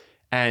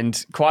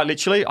 And quite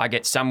literally, I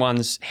get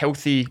someone's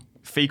healthy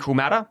fecal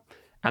matter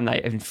and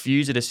they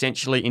infuse it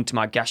essentially into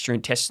my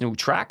gastrointestinal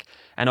tract.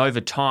 And over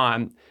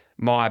time,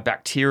 my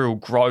bacterial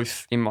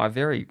growth in my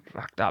very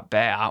fucked up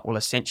bowel will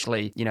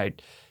essentially,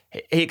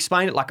 he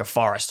explained it like a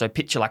forest. So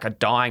picture like a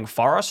dying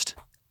forest,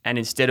 and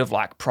instead of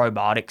like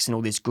probiotics and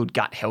all this good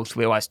gut health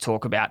we always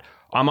talk about,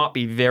 I might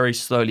be very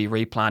slowly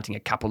replanting a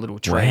couple little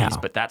trees,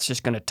 but that's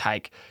just going to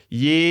take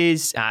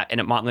years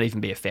and it might not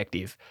even be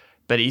effective.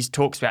 But he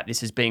talks about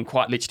this as being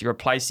quite literally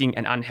replacing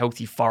an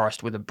unhealthy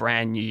forest with a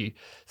brand new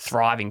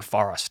thriving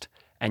forest.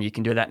 And you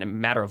can do that in a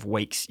matter of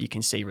weeks. You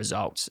can see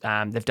results.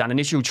 They've done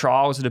initial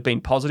trials that have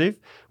been positive,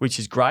 which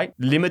is great.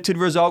 Limited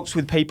results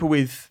with people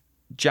with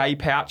J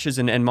pouches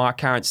and my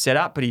current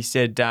setup. But he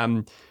said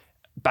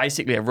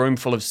basically a room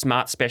full of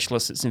smart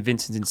specialists at St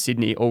Vincent's in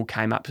Sydney all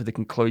came up to the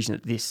conclusion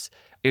that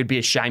it would be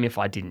a shame if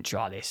I didn't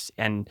try this.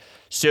 And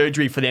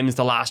surgery for them is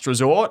the last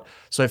resort.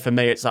 So for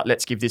me, it's like,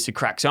 let's give this a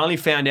crack. So I only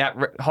found out,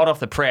 hot off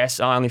the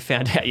press, I only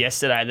found out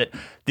yesterday that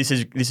this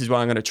is what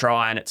I'm going to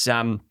try. And it's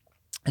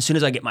as soon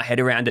as I get my head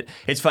around it,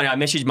 it's funny. I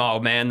messaged my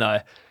old man though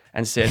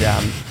and said,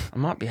 I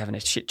might be having a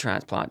shit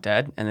transplant,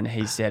 Dad. And then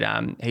he said,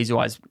 he's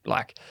always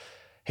like,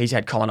 he's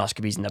had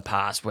colonoscopies in the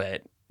past where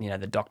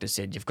the doctor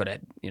said you've got a,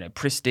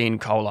 pristine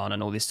colon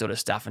and all this sort of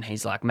stuff. And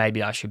he's like,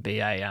 maybe I should be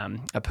a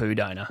poo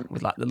donor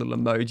with like the little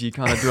emoji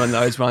kind of doing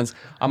those ones.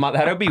 I'm like,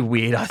 that'll be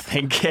weird, I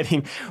think,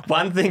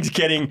 one thing's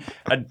getting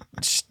a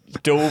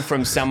stool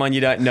from someone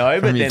you don't know,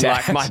 but then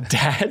like my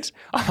dad,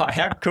 I'm like,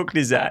 how cooked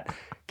is that?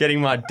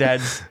 Getting my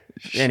dad's.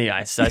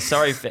 Anyway, so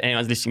sorry if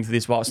anyone's listening to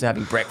this whilst they're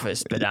having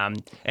breakfast. But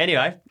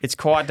anyway, it's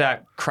quite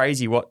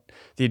crazy what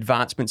the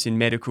advancements in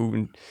medical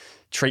and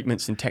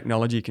treatments and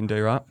technology can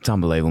do, right? It's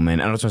unbelievable, man.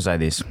 And I just want to say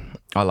this.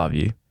 I love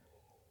you.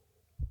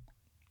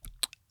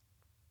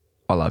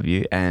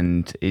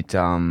 And it,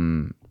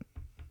 I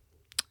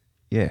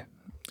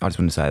just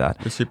want to say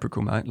that.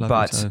 Reciprocal, mate. Love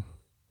but you too.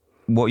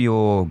 What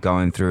you're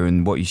going through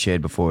and what you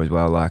shared before as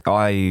well, like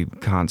I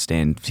can't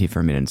stand here for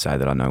a minute and say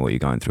that I know what you're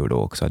going through at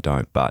all, because I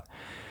don't. But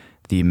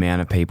the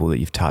amount of people that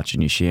you've touched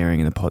and you're sharing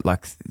in the pod,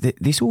 like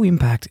this will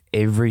impact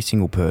every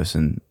single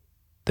person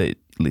that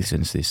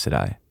listens to this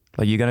today.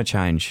 Like you're going to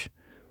change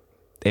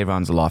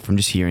everyone's life from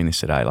just hearing this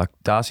today. Like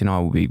Darcy and I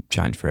will be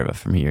changed forever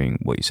from hearing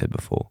what you said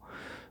before.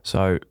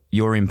 So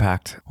your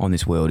impact on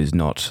this world is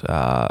not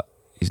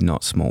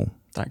small.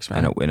 Thanks,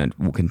 man. And it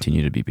will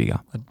continue to be bigger.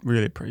 I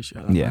really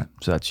appreciate that. Yeah, man.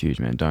 so that's huge,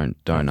 man. Don't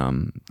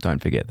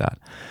forget that.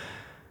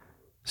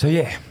 So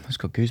yeah, I just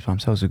got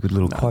goosebumps. That was a good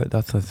little quote.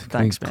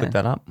 Thanks, man. Click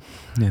that up.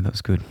 Yeah, that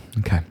was good.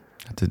 Okay,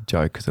 that's a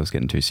joke because I was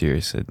getting too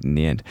serious in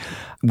the end.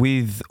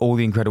 With all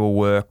the incredible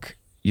work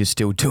you're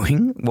still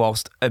doing,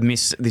 whilst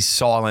amidst this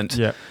silent,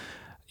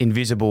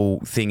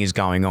 invisible thing is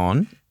going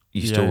on,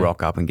 you still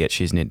rock up and get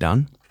shiznit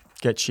done.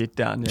 Get shit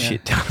done. Yeah.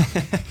 Shit done.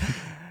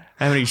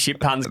 How many shit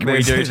puns can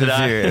we do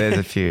today? There's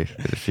a few.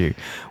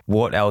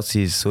 What else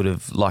is sort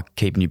of like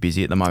keeping you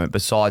busy at the moment?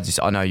 Besides this,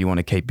 I know you want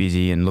to keep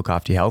busy and look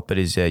after your health, but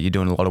you're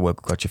doing a lot of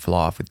work with Gotcha for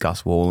Life with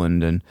Gus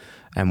Warland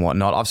and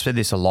whatnot. I've said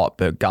this a lot,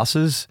 but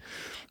Gus's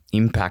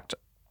impact,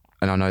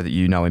 and I know that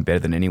you know him better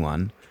than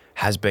anyone,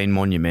 has been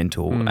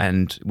monumental.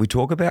 And we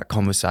talk about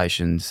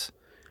conversations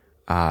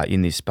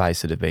in this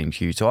space that have been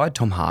huge. So I had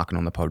Tom Harkin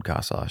on the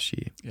podcast last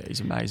year. Yeah,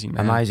 he's amazing,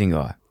 man. Amazing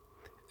guy.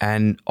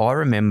 And I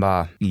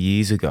remember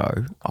years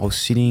ago, I was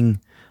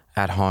sitting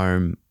at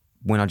home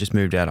when I just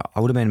moved out. I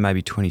would have been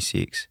maybe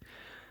 26.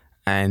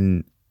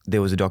 And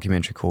there was a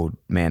documentary called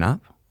Man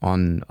Up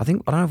on, I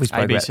don't know if we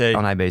spoke about it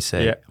on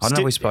ABC. Yeah. I don't know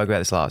if we spoke about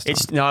this last time.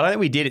 No, I don't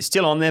think we did. It's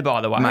still on there, by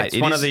the way. Mate,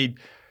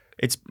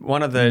 it's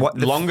one of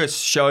the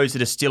longest shows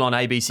that are still on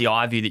ABC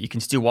iView that you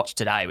can still watch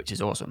today, which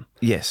is awesome.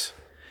 Yes.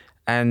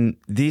 And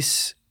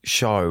this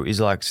show is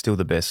like still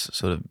the best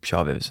sort of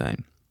show I've ever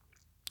seen.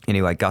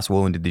 Anyway, Gus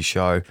Warland did this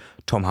show.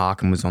 Tom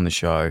Harkin was on the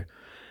show.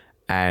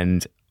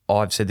 And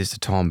I've said this to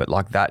Tom, but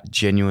like that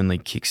genuinely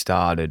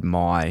kickstarted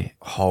my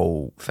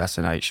whole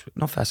fascination.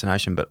 Not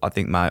fascination, but I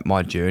think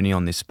my journey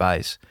on this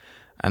space.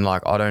 And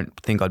like, I don't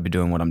think I'd be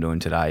doing what I'm doing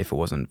today if it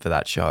wasn't for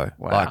that show.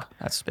 Wow, like,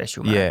 that's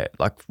special, man. Yeah,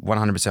 like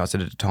 100%. I said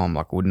it to Tom,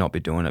 like I would not be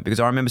doing it because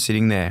I remember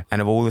sitting there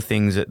and of all the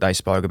things that they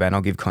spoke about, and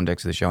I'll give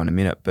context to the show in a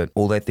minute, but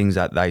all the things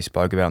that they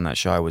spoke about on that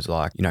show was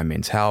like,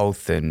 men's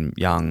health and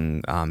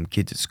young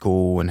kids at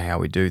school and how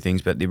we do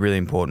things. But the really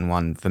important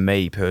one for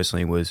me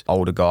personally was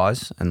older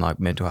guys and like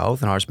mental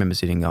health. And I just remember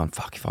sitting going,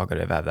 fuck, if I could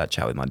ever have that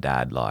chat with my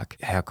dad,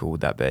 like how cool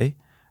would that be?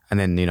 And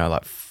then,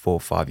 like 4 or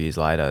 5 years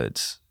later,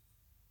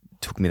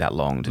 took me that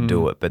long to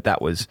do it, but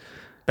that was.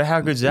 But how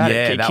good's that?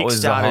 Yeah, it that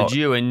was kickstarted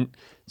you, and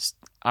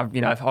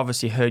I've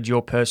obviously heard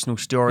your personal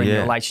story and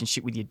your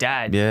relationship with your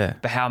dad. Yeah.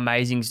 But how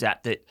amazing is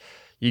that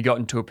you got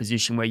into a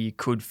position where you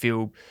could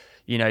feel,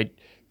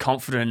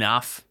 confident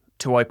enough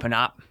to open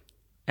up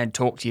and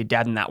talk to your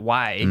dad in that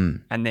way,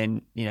 and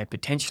then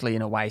potentially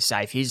in a way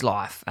save his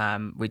life,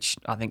 which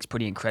I think is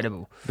pretty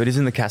incredible. But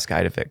isn't the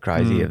cascade effect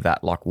crazy of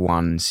that like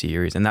one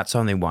series, and that's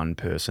only one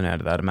person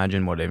out of that?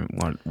 Imagine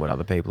what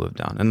other people have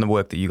done, and the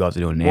work that you guys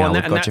are doing now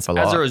with Gotcha for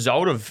Life. As a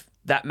result of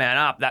that Man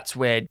Up, that's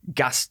where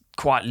Gus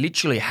quite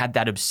literally had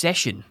that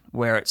obsession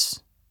where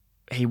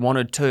he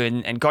wanted to,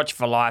 and Gotcha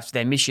for Life's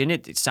their mission.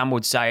 Some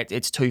would say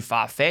it's too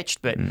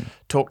far-fetched, but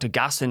talk to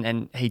Gus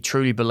and he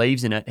truly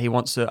believes in it. He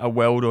wants a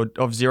world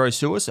of zero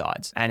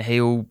suicides, and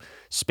he'll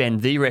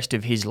spend the rest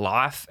of his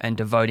life and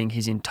devoting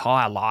his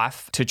entire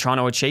life to trying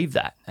to achieve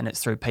that. And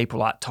it's through people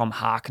like Tom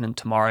Harkin and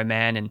Tomorrow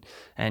Man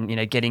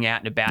and getting out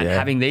and about and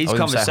having these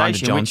conversations.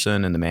 Hunter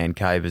Johnson and the Man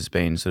Cave has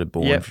been sort of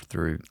born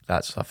through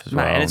that stuff as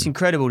well. And it's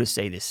incredible to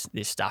see this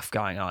stuff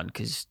going on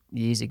because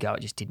years ago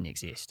it just didn't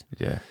exist.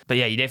 Yeah. But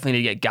yeah, you definitely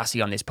need to get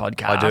Gussie on this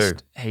podcast. I do.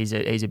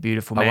 He's a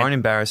beautiful man. I won't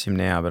embarrass him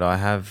now, but I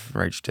have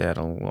reached out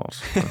a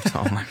lot of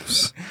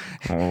times.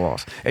 A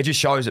lot. It just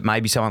shows that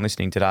maybe someone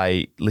listening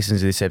today listens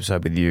to this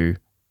episode with you,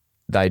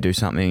 they do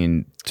something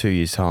in 2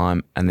 years'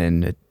 time, and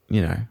then,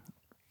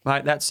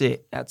 Mate, that's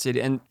it.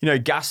 And,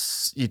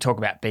 Gus, you talk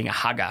about being a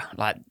hugger.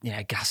 Like,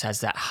 Gus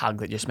has that hug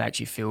that just makes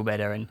you feel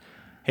better. And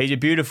he's a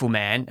beautiful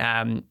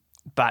man.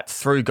 But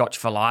through Gotcha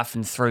for Life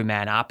and through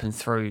Man Up and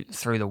through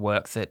the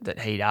work that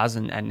he does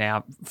and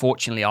now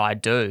fortunately I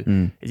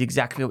do, is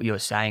exactly what you're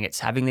saying. It's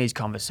having these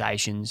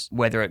conversations,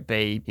 whether it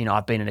be,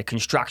 I've been in a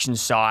construction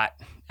site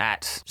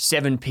at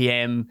 7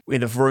 p.m.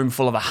 with a room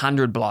full of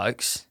 100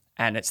 blokes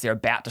and they're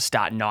about to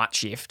start night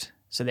shift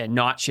So they're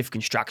night shift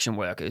construction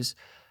workers.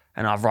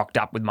 And I've rocked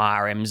up with my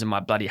RMs and my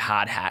bloody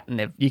hard hat.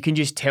 And you can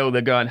just tell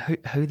they're going,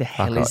 who the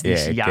hell is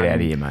this young get out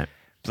of here, mate.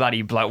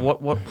 bloody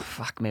bloke? What?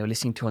 Fuck me, we're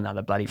listening to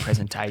another bloody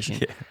presentation.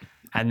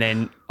 And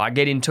then I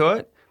get into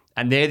it.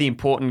 And they're the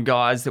important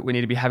guys that we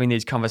need to be having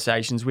these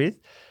conversations with.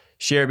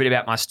 Share a bit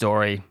about my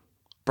story.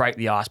 Break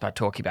the ice by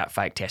talking about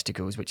fake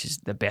testicles, which is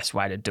the best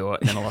way to do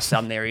it. And then all of a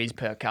sudden their ears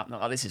perk up and they're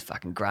like, oh, this is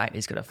fucking great.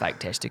 He's got a fake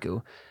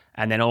testicle.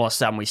 And then all of a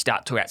sudden we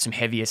start talking about some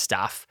heavier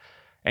stuff.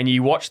 And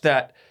you watch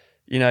that,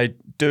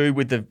 dude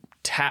with the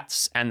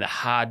tats and the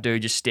hard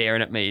dude just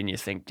staring at me and you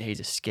think he's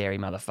a scary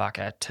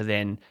motherfucker, to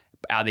then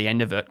at the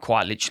end of it,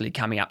 quite literally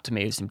coming up to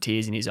me with some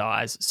tears in his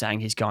eyes,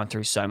 saying he's going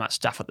through so much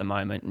stuff at the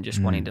moment and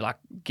just wanting to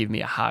give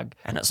me a hug.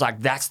 And it's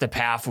like, that's the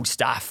powerful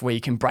stuff where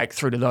you can break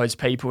through to those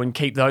people and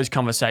keep those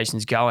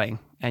conversations going.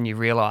 And you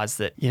realize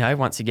that,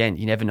 once again,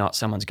 you never know what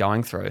someone's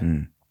going through.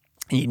 And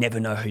you never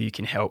know who you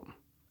can help.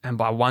 And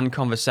by one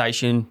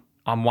conversation,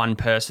 I'm one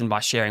person, by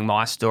sharing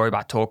my story,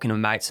 by talking to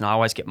mates, and I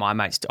always get my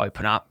mates to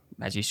open up.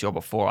 As you saw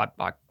before,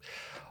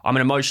 I'm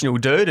an emotional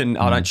dude and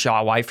I don't shy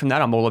away from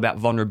that. I'm all about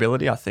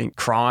vulnerability. I think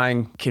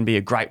crying can be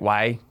a great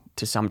way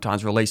to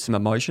sometimes release some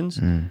emotions.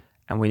 And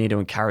we need to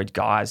encourage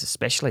guys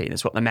especially. And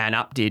it's what the Man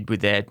Up did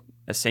with their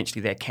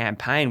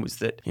campaign, was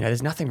that,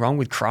 there's nothing wrong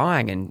with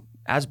crying. And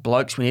as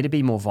blokes, we need to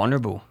be more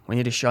vulnerable. We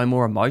need to show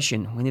more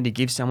emotion. We need to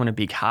give someone a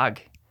big hug.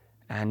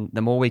 And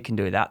the more we can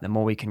do that, the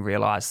more we can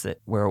realise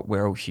that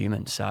we're all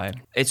human. So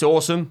it's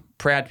awesome.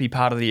 Proud to be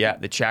part of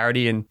the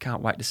charity and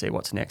can't wait to see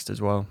what's next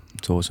as well.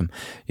 It's awesome.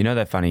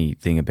 That funny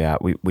thing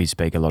about, we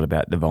speak a lot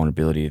about the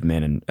vulnerability of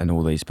men and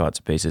all these parts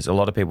and pieces. A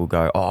lot of people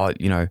go,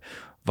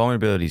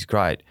 vulnerability is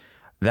great.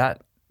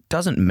 That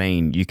doesn't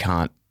mean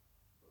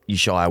you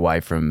shy away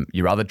from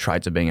your other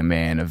traits of being a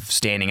man, of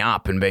standing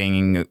up and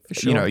being,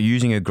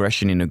 using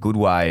aggression in a good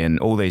way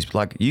and all these,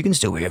 you can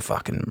still be a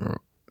fucking,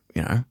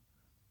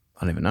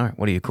 I don't even know.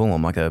 What do you call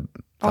them?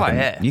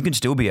 You can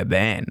still be a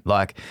man.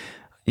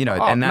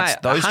 And that's,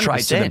 mate, those 100%.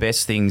 traits are the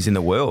best things in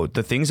the world.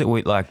 The things that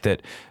we like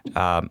that,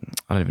 I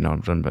don't even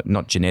know, but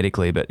not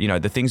genetically, but,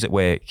 the things that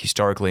we're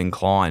historically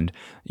inclined,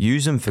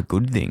 use them for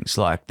good things.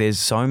 There's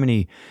so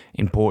many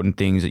important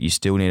things that you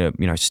still need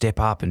to, step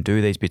up and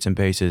do these bits and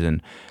pieces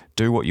and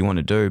do what you want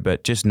to do.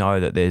 But just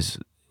know that there's,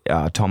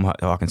 Tom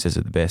Hawkins says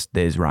it the best,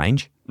 there's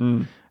range.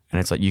 And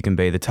it's you can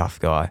be the tough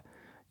guy.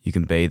 You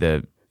can be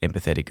the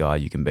empathetic guy,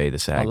 you can be the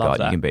sad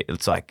guy,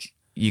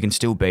 you can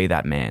still be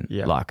that man.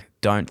 Yeah.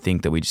 Don't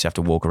think that we just have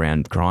to walk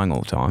around crying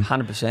all the time.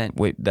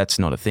 100%. That's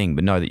not a thing,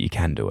 but know that you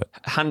can do it.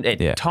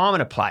 Time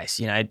and a place,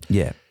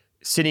 Yeah.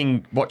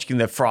 Sitting watching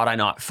the Friday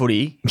night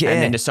footy and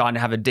then deciding to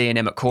have a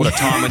D&M at quarter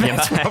time with your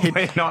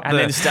mate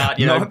then start,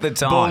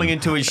 balling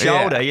into his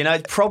shoulder.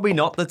 It's probably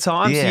not the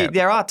time. Yeah. So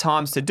there are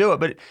times to do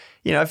it, but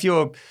if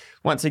you're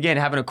once again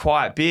having a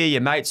quiet beer,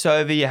 your mate's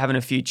over, you're having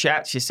a few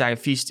chats, you're saying a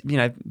few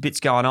bits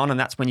going on, and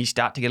that's when you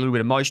start to get a little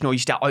bit emotional. You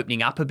start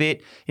opening up a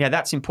bit.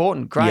 That's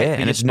important. Great. Yeah,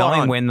 and it's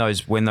knowing when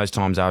those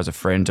times are as a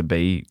friend to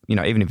be,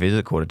 even if it is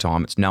a quarter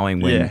time, it's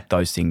knowing when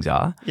those things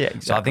are. Yeah,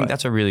 exactly. So I think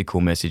that's a really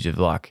cool message of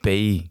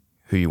be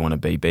who you want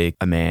to be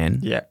a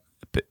man. Yeah.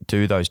 But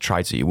do those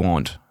traits that you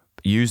want,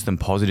 use them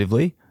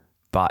positively,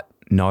 but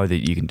know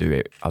that you can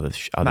do other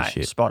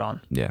shit. Spot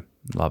on. Yeah,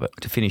 love it.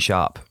 To finish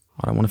up,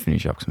 I don't want to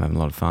finish up because I'm having a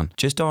lot of fun.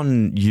 Just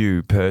on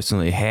you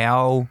personally,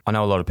 I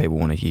know a lot of people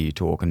want to hear you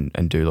talk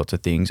and do lots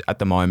of things. At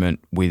the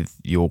moment with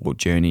your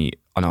journey,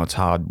 I know it's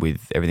hard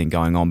with everything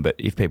going on, but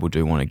if people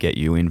do want to get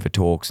you in for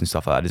talks and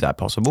stuff like that, is that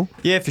possible?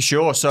 Yeah, for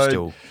sure.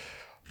 So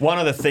one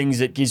of the things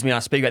that gives me, I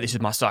speak about this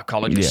with my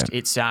psychologist,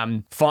 it's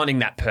finding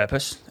that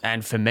purpose.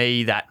 And for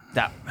me, that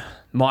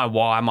my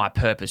why, my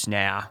purpose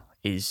now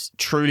is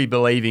truly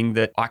believing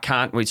that I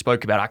can't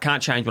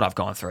change what I've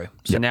gone through.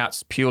 So now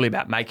it's purely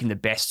about making the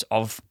best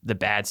of the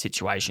bad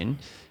situation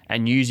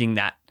and using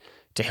that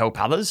to help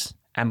others.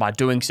 And by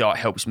doing so, it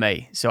helps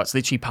me. So it's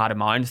literally part of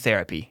my own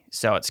therapy.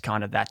 So it's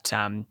kind of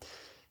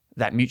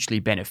that mutually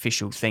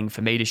beneficial thing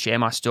for me to share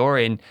my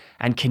story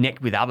and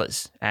connect with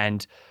others.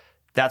 And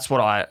that's what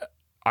I'm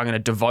going to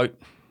devote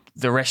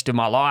the rest of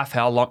my life,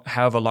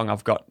 however long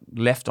I've got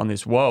left on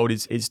this world,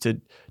 is to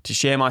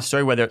share my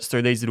story, whether it's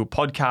through these little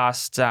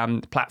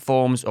podcast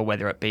platforms or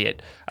whether it be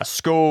at a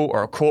school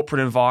or a corporate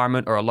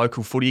environment or a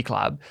local footy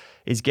club,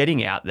 is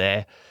getting out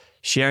there,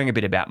 sharing a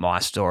bit about my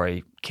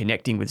story,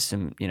 connecting with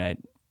some,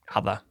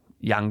 other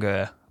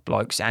younger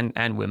blokes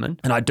and women.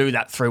 And I do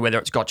that through whether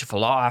it's Gotcha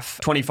for Life,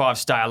 25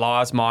 Stay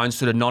Alive, my own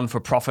sort of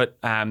non-for-profit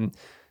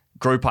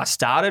group I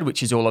started,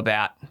 which is all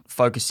about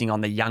focusing on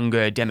the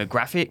younger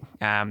demographic,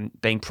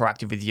 being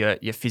proactive with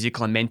your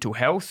physical and mental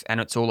health. And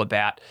it's all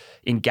about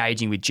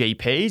engaging with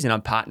GPs, and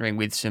I'm partnering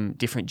with some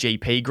different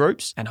GP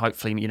groups. And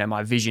hopefully,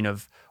 my vision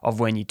of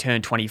when you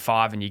turn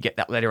 25 and you get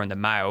that letter in the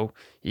mail,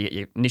 you get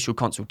your initial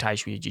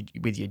consultation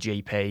with your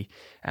GP,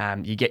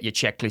 you get your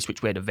checklist,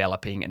 which we're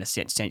developing, and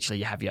essentially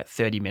you have your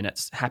 30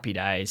 minutes, happy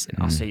days,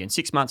 and I'll see you in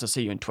 6 months, I'll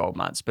see you in 12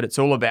 months. But it's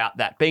all about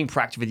that, being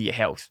proactive with your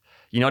health.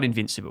 You're not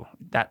invincible.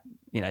 That,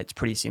 it's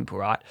pretty simple,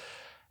 right?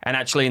 And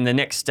actually in the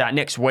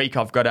next week,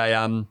 I've got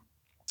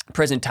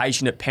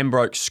presentation at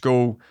Pembroke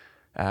School,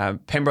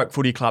 Pembroke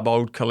Footy Club,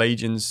 old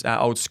collegians,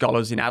 old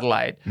scholars in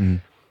Adelaide.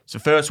 It's the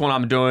first one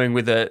I'm doing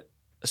with a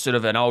sort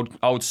of an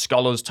old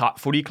scholars type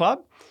footy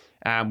club,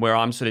 where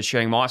I'm sort of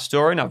sharing my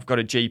story, and I've got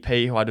a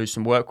GP who I do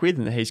some work with,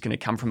 and he's going to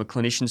come from a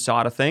clinician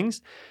side of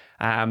things.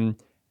 And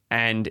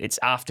it's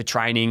after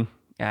training,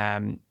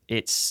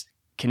 it's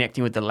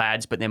connecting with the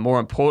lads, but then more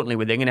importantly,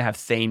 they're going to have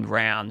themed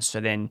rounds. So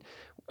then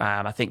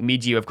I think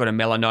mid-year we've got a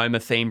melanoma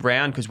themed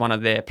round because one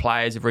of their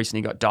players have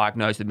recently got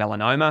diagnosed with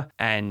melanoma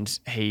and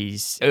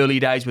he's early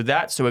days with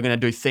that. So we're going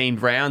to do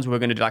themed rounds. We're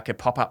going to do like a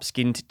pop-up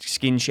skin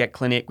check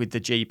clinic with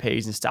the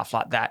GPs and stuff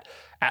like that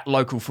at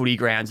local footy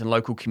grounds and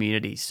local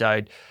communities.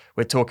 So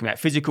we're talking about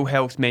physical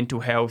health, mental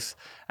health,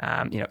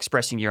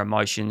 expressing your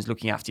emotions,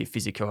 looking after your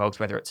physical health,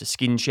 whether it's a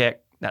skin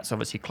check, that's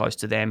obviously close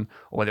to them,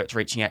 or whether it's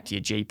reaching out to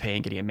your GP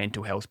and getting a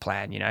mental health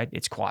plan.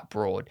 It's quite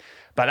broad.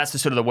 But that's the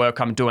sort of the work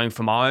I'm doing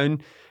for my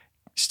own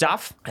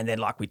stuff. And then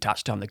like we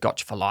touched on, the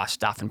Gotcha for Life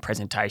stuff and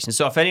presentations.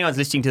 So if anyone's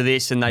listening to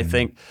this and they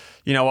think,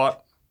 you know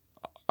what,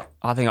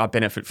 I think I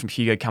benefit from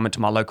Hugo coming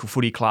to my local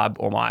footy club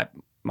or my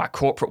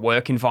corporate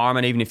work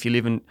environment, even if you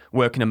live and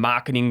work in a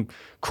marketing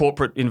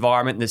corporate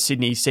environment in the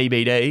Sydney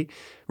CBD,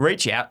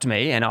 reach out to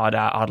me and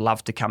I'd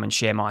love to come and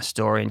share my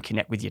story and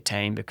connect with your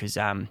team because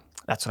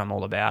that's what I'm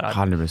all about.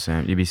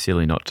 100%. You'd be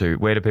silly not to.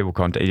 Where do people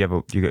contact you?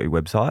 You got your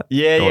website?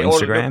 Yeah, or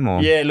Instagram?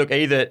 Or look,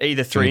 either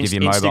through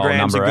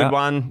Instagram's a good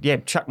one. Yeah,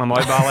 chuck my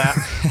mobile out.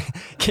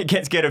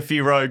 Get a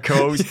few road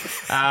calls.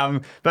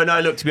 But no,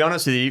 look, to be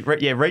honest with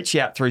you, reach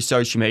out through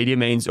social media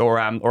means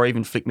or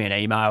even flick me an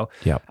email.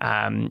 Yep.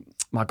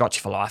 My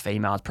Gotcha for Life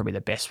email is probably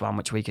the best one,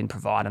 which we can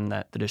provide in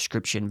the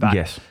description. But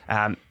yes.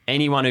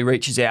 Anyone who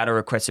reaches out or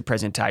requests a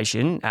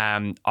presentation,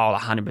 I'll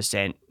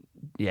 100%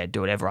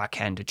 do whatever I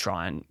can to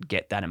try and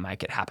get that and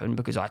make it happen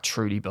because I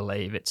truly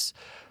believe it's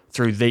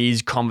through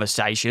these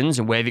conversations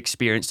and we've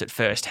experienced it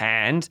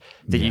firsthand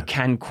that you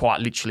can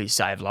quite literally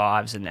save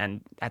lives.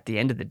 And at the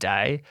end of the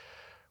day,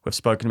 we've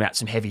spoken about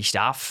some heavy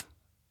stuff.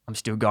 I'm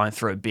still going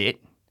through a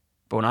bit.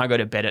 But when I go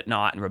to bed at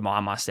night and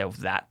remind myself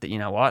that you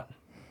know what,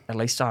 at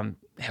least I'm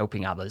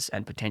helping others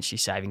and potentially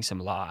saving some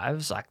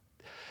lives, like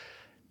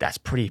that's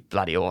pretty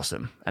bloody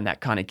awesome. And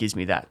that kind of gives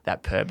me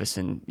that purpose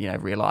and,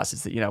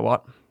 realises that, you know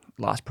what,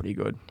 life's pretty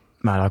good.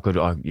 Mate,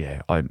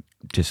 I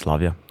just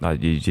love you.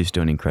 You're just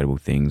doing incredible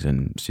things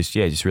and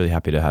just really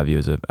happy to have you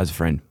as a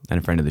friend and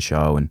a friend of the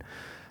show and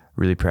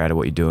really proud of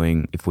what you're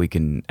doing. If we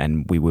can,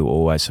 and we will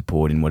always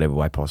support in whatever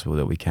way possible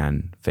that we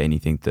can for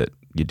anything that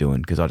you're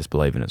doing because I just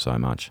believe in it so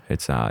much.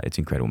 It's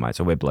incredible, mate.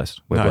 So we're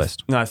blessed. We're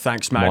blessed. No,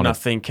 thanks, mate. And I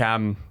think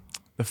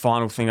the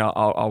final thing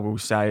I will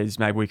say is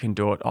maybe we can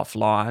do it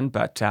offline,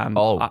 but I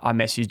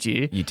messaged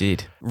you. You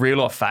did.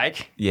 Real or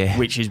fake, yeah,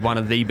 which is one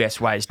of the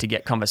best ways to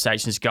get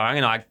conversations going.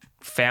 And I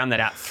found that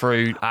out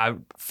through our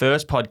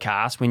first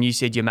podcast when you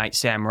said your mate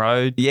Sam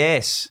Rowe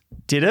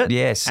did it.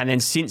 Yes. And then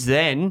since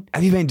then...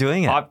 Have you been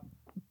doing it?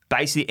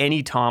 Basically,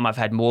 any time I've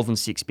had more than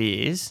 6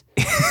 beers...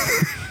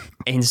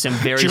 in some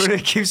very... Do you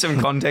want to give some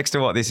context to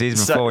what this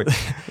is before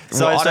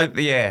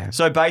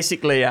So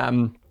basically...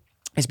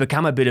 it's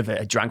become a bit of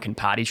a drunken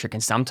party trick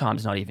and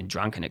sometimes not even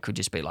drunken. It could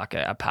just be like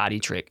a party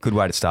trick. Good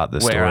way to start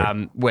the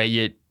story. Where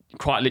you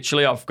quite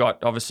literally, I've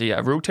got obviously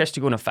a real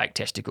testicle and a fake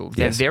testicle.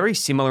 They're very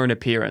similar in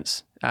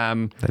appearance.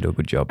 They do a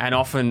good job. And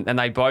often, and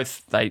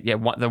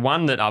the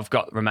one that I've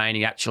got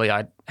remaining actually,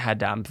 I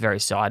had, very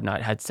side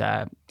note, had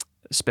a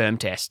sperm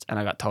test and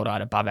I got told I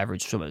had above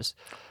average swimmers,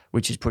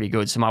 which is pretty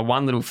good. So my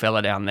one little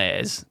fella down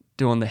there's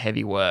doing the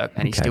heavy work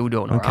and he's still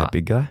doing all right.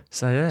 Big guy.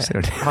 So I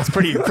was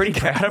pretty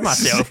proud of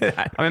myself.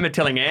 I remember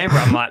telling Amber,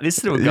 I'm like,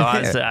 this little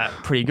guy's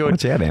pretty good.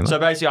 Watch out, Amber. So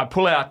basically I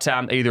pull out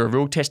either a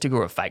real testicle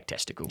or a fake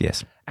testicle.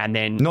 Yes. And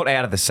then... Not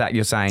out of the sack,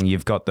 you're saying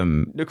you've got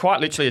them... Quite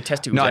literally a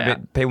testicle out. No,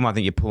 but people might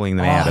think you're pulling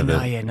them out of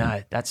the...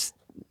 No, that's...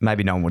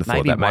 Maybe no one would have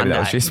thought that. Maybe that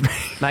was just me.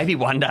 Maybe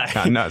one day.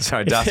 No,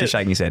 sorry, Darcy's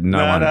shaking his head.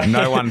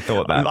 No one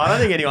thought that. I don't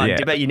think anyone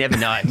did, but you never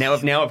know. Now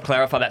I've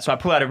clarified that. So I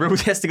pull out a real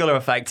testicle or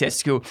a fake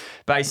testicle.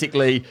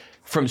 Basically,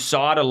 from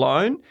side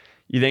alone,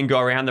 you then go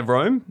around the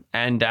room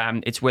and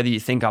it's whether you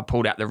think I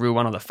pulled out the real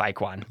one or the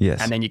fake one.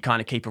 Yes. And then you kind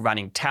of keep a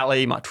running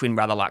tally. My twin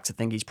brother likes to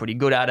think he's pretty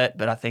good at it,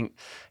 but I think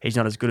he's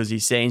not as good as he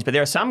seems. But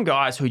there are some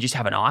guys who just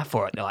have an eye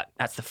for it. They're like,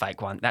 that's the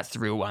fake one. That's the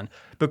real one.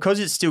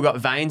 Because it's still got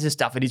veins and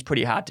stuff, it is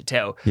pretty hard to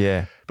tell.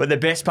 Yeah. But the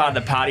best part of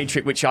the party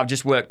trick, which I've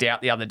just worked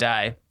out the other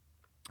day,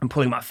 I'm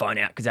pulling my phone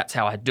out because that's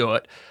how I do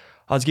it.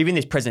 I was giving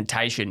this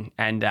presentation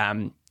and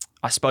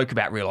I spoke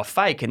about real or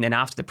fake. And then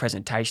after the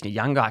presentation, a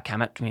young guy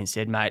came up to me and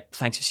said, mate,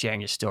 thanks for sharing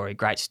your story.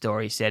 Great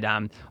story. He said,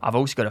 I've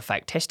also got a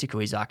fake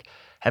testicle. He's like,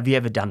 have you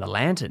ever done the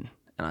lantern?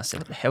 And I said,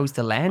 what the hell's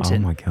the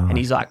lantern? Oh my God. And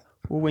he's like,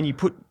 well, when you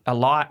put a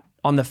light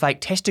on the fake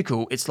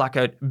testicle, it's like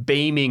a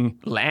beaming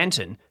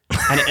lantern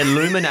and it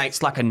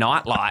illuminates like a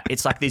nightlight.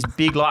 It's like this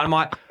big light. I'm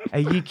like, are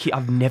you kidding?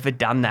 I've never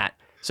done that.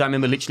 So I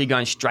remember literally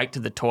going straight to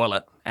the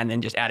toilet and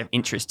then just out of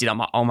interest, I'm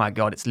like, oh my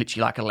God, it's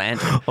literally like a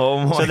lantern.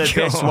 Oh my So the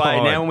best way,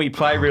 God. now when we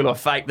play real or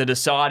fake, the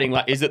deciding,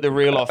 like, is it the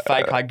real or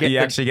fake? I You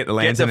actually get the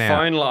lantern get the out.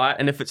 phone light,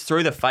 and if it's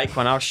through the fake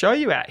one, I'll show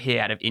you out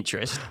here out of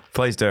interest.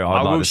 Please do.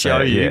 I will show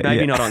you, Yeah,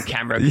 maybe yeah. not on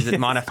camera because it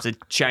might have to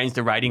change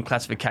the rating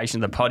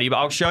classification of the potty, but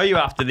I'll show you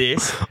after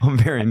this. I'm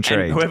very And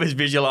intrigued. whoever's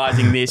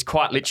visualising this,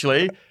 quite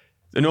literally,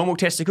 the normal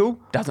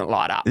testicle doesn't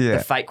light up. Yeah.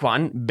 The fake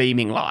one,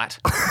 beaming light.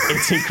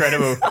 It's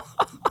incredible.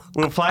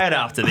 We'll play it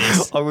after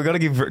this. Oh, we've got to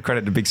give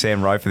credit to Big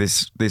Sam Rowe for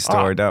this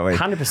story, don't we?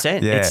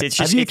 100%. Yeah. It's just,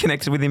 Have you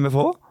connected with him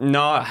before?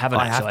 No, I haven't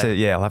I have actually. to.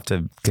 Yeah, I'll have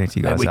to connect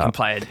you guys We up. can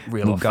play it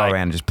real We'll or go fake.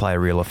 around and just play a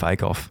real or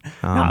fake off.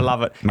 No, I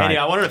love it. mate, Anyway,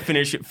 I wanted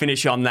to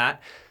finish on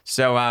that.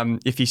 So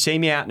if you see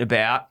me out and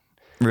about,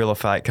 real or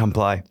fake, come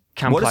play.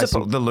 Come what play does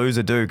some- the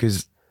loser do?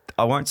 Because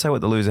I won't say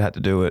what the loser had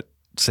to do at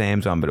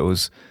Sam's one, but it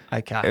was.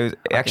 okay. It was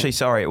actually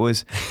sorry. It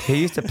was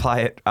he used to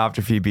play it after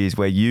a few beers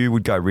where you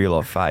would go real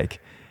or fake,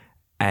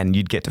 and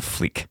you'd get to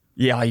flick.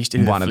 Yeah, I used to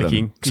do one the of them.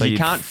 flicking. So Because you you'd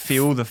can't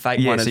feel the fake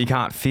Yeah, one. so you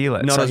can't feel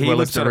it. not so as he well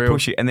would as the sort of real.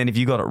 push you, and then if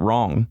you got it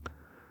wrong,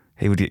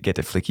 he would get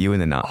to flick you in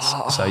the nuts.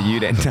 So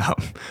you'd end up.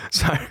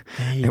 So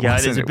there you go.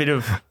 There's a bit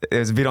of- There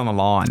was a bit on the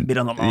line. Bit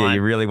on the Yeah, line.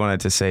 you really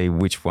wanted to see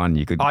which one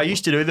you could. I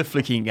used to do the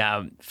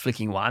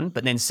flicking one,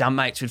 but then some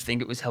mates would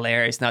think it was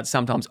hilarious and I'd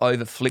sometimes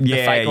over flick the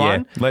fake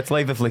one. Let's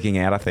leave the flicking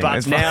out. I think. But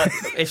That's now,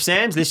 fine. if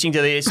Sam's listening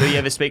to this or you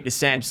ever speak to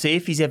Sam, see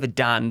if he's ever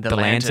done the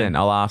lantern.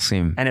 I'll ask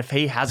him. And if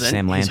he hasn't,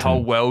 Sam his Lantern.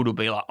 whole world will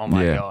be like, oh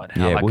my God,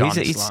 how have I well, gone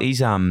this long? he's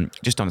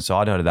just on a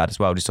side note of that as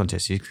well, just on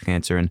testicular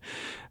cancer and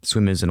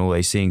swimmers and all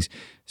these things.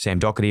 Sam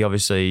Doherty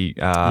obviously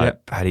had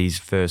his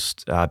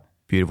first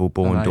beautiful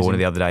born Amazing. daughter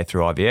the other day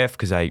through IVF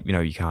because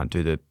you can't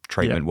do the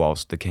treatment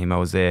whilst the chemo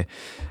was there.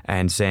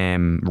 And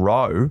Sam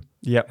Rowe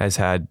has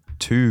had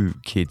 2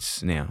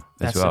 kids now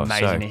That's as well.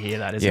 amazing to hear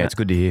that, isn't it? Yeah, it's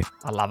good to hear.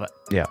 I love it.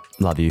 Yeah,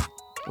 love you.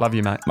 Love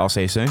you, mate. I'll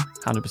see you soon.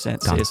 100%.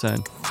 Done. See you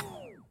soon.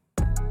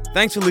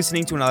 Thanks for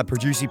listening to another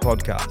Producy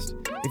podcast.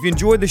 If you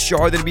enjoyed the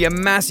show, that'd be a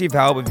massive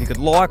help if you could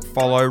like,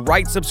 follow,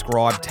 rate,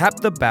 subscribe, tap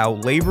the bell,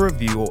 leave a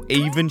review, or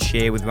even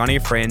share with one of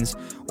your friends,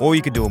 or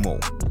you could do them all.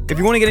 If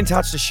you want to get in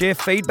touch to share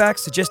feedback,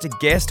 suggest a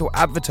guest, or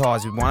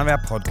advertise with one of our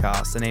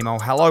podcasts, then email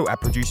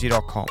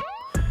hello@producer.com.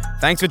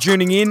 Thanks for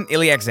tuning in,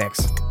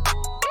 IllyXX.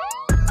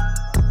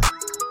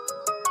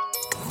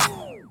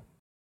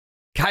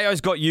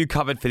 KO's got you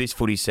covered for this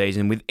footy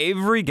season with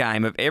every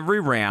game of every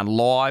round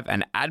live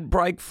and ad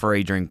break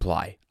free during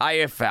play.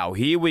 AFL,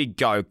 here we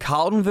go.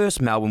 Carlton versus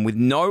Melbourne with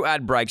no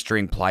ad breaks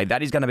during play.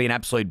 That is going to be an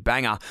absolute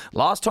banger.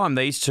 Last time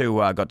these two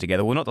got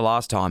together, well, not the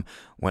last time.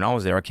 When I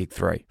was there, I kicked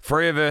 3.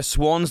 Freo versus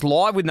Swans,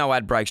 live with no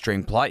ad breaks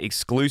during play,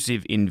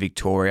 exclusive in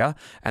Victoria.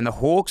 And the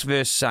Hawks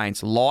versus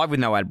Saints, live with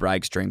no ad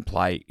breaks during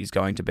play, is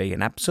going to be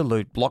an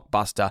absolute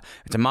blockbuster.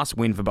 It's a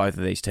must-win for both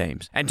of these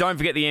teams. And don't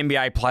forget the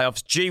NBA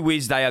playoffs. Gee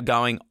whiz, they are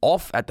going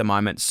off at the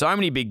moment. So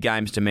many big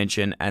games to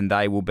mention, and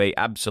they will be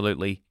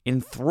absolutely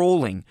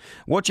enthralling.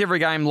 Watch every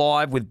game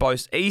live with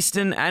both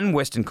Eastern and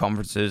Western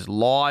conferences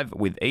live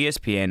with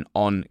ESPN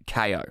on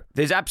KO.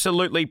 There's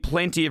absolutely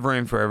plenty of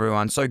room for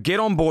everyone, so get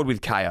on board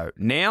with KO.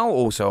 Now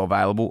also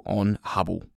available on Hubble.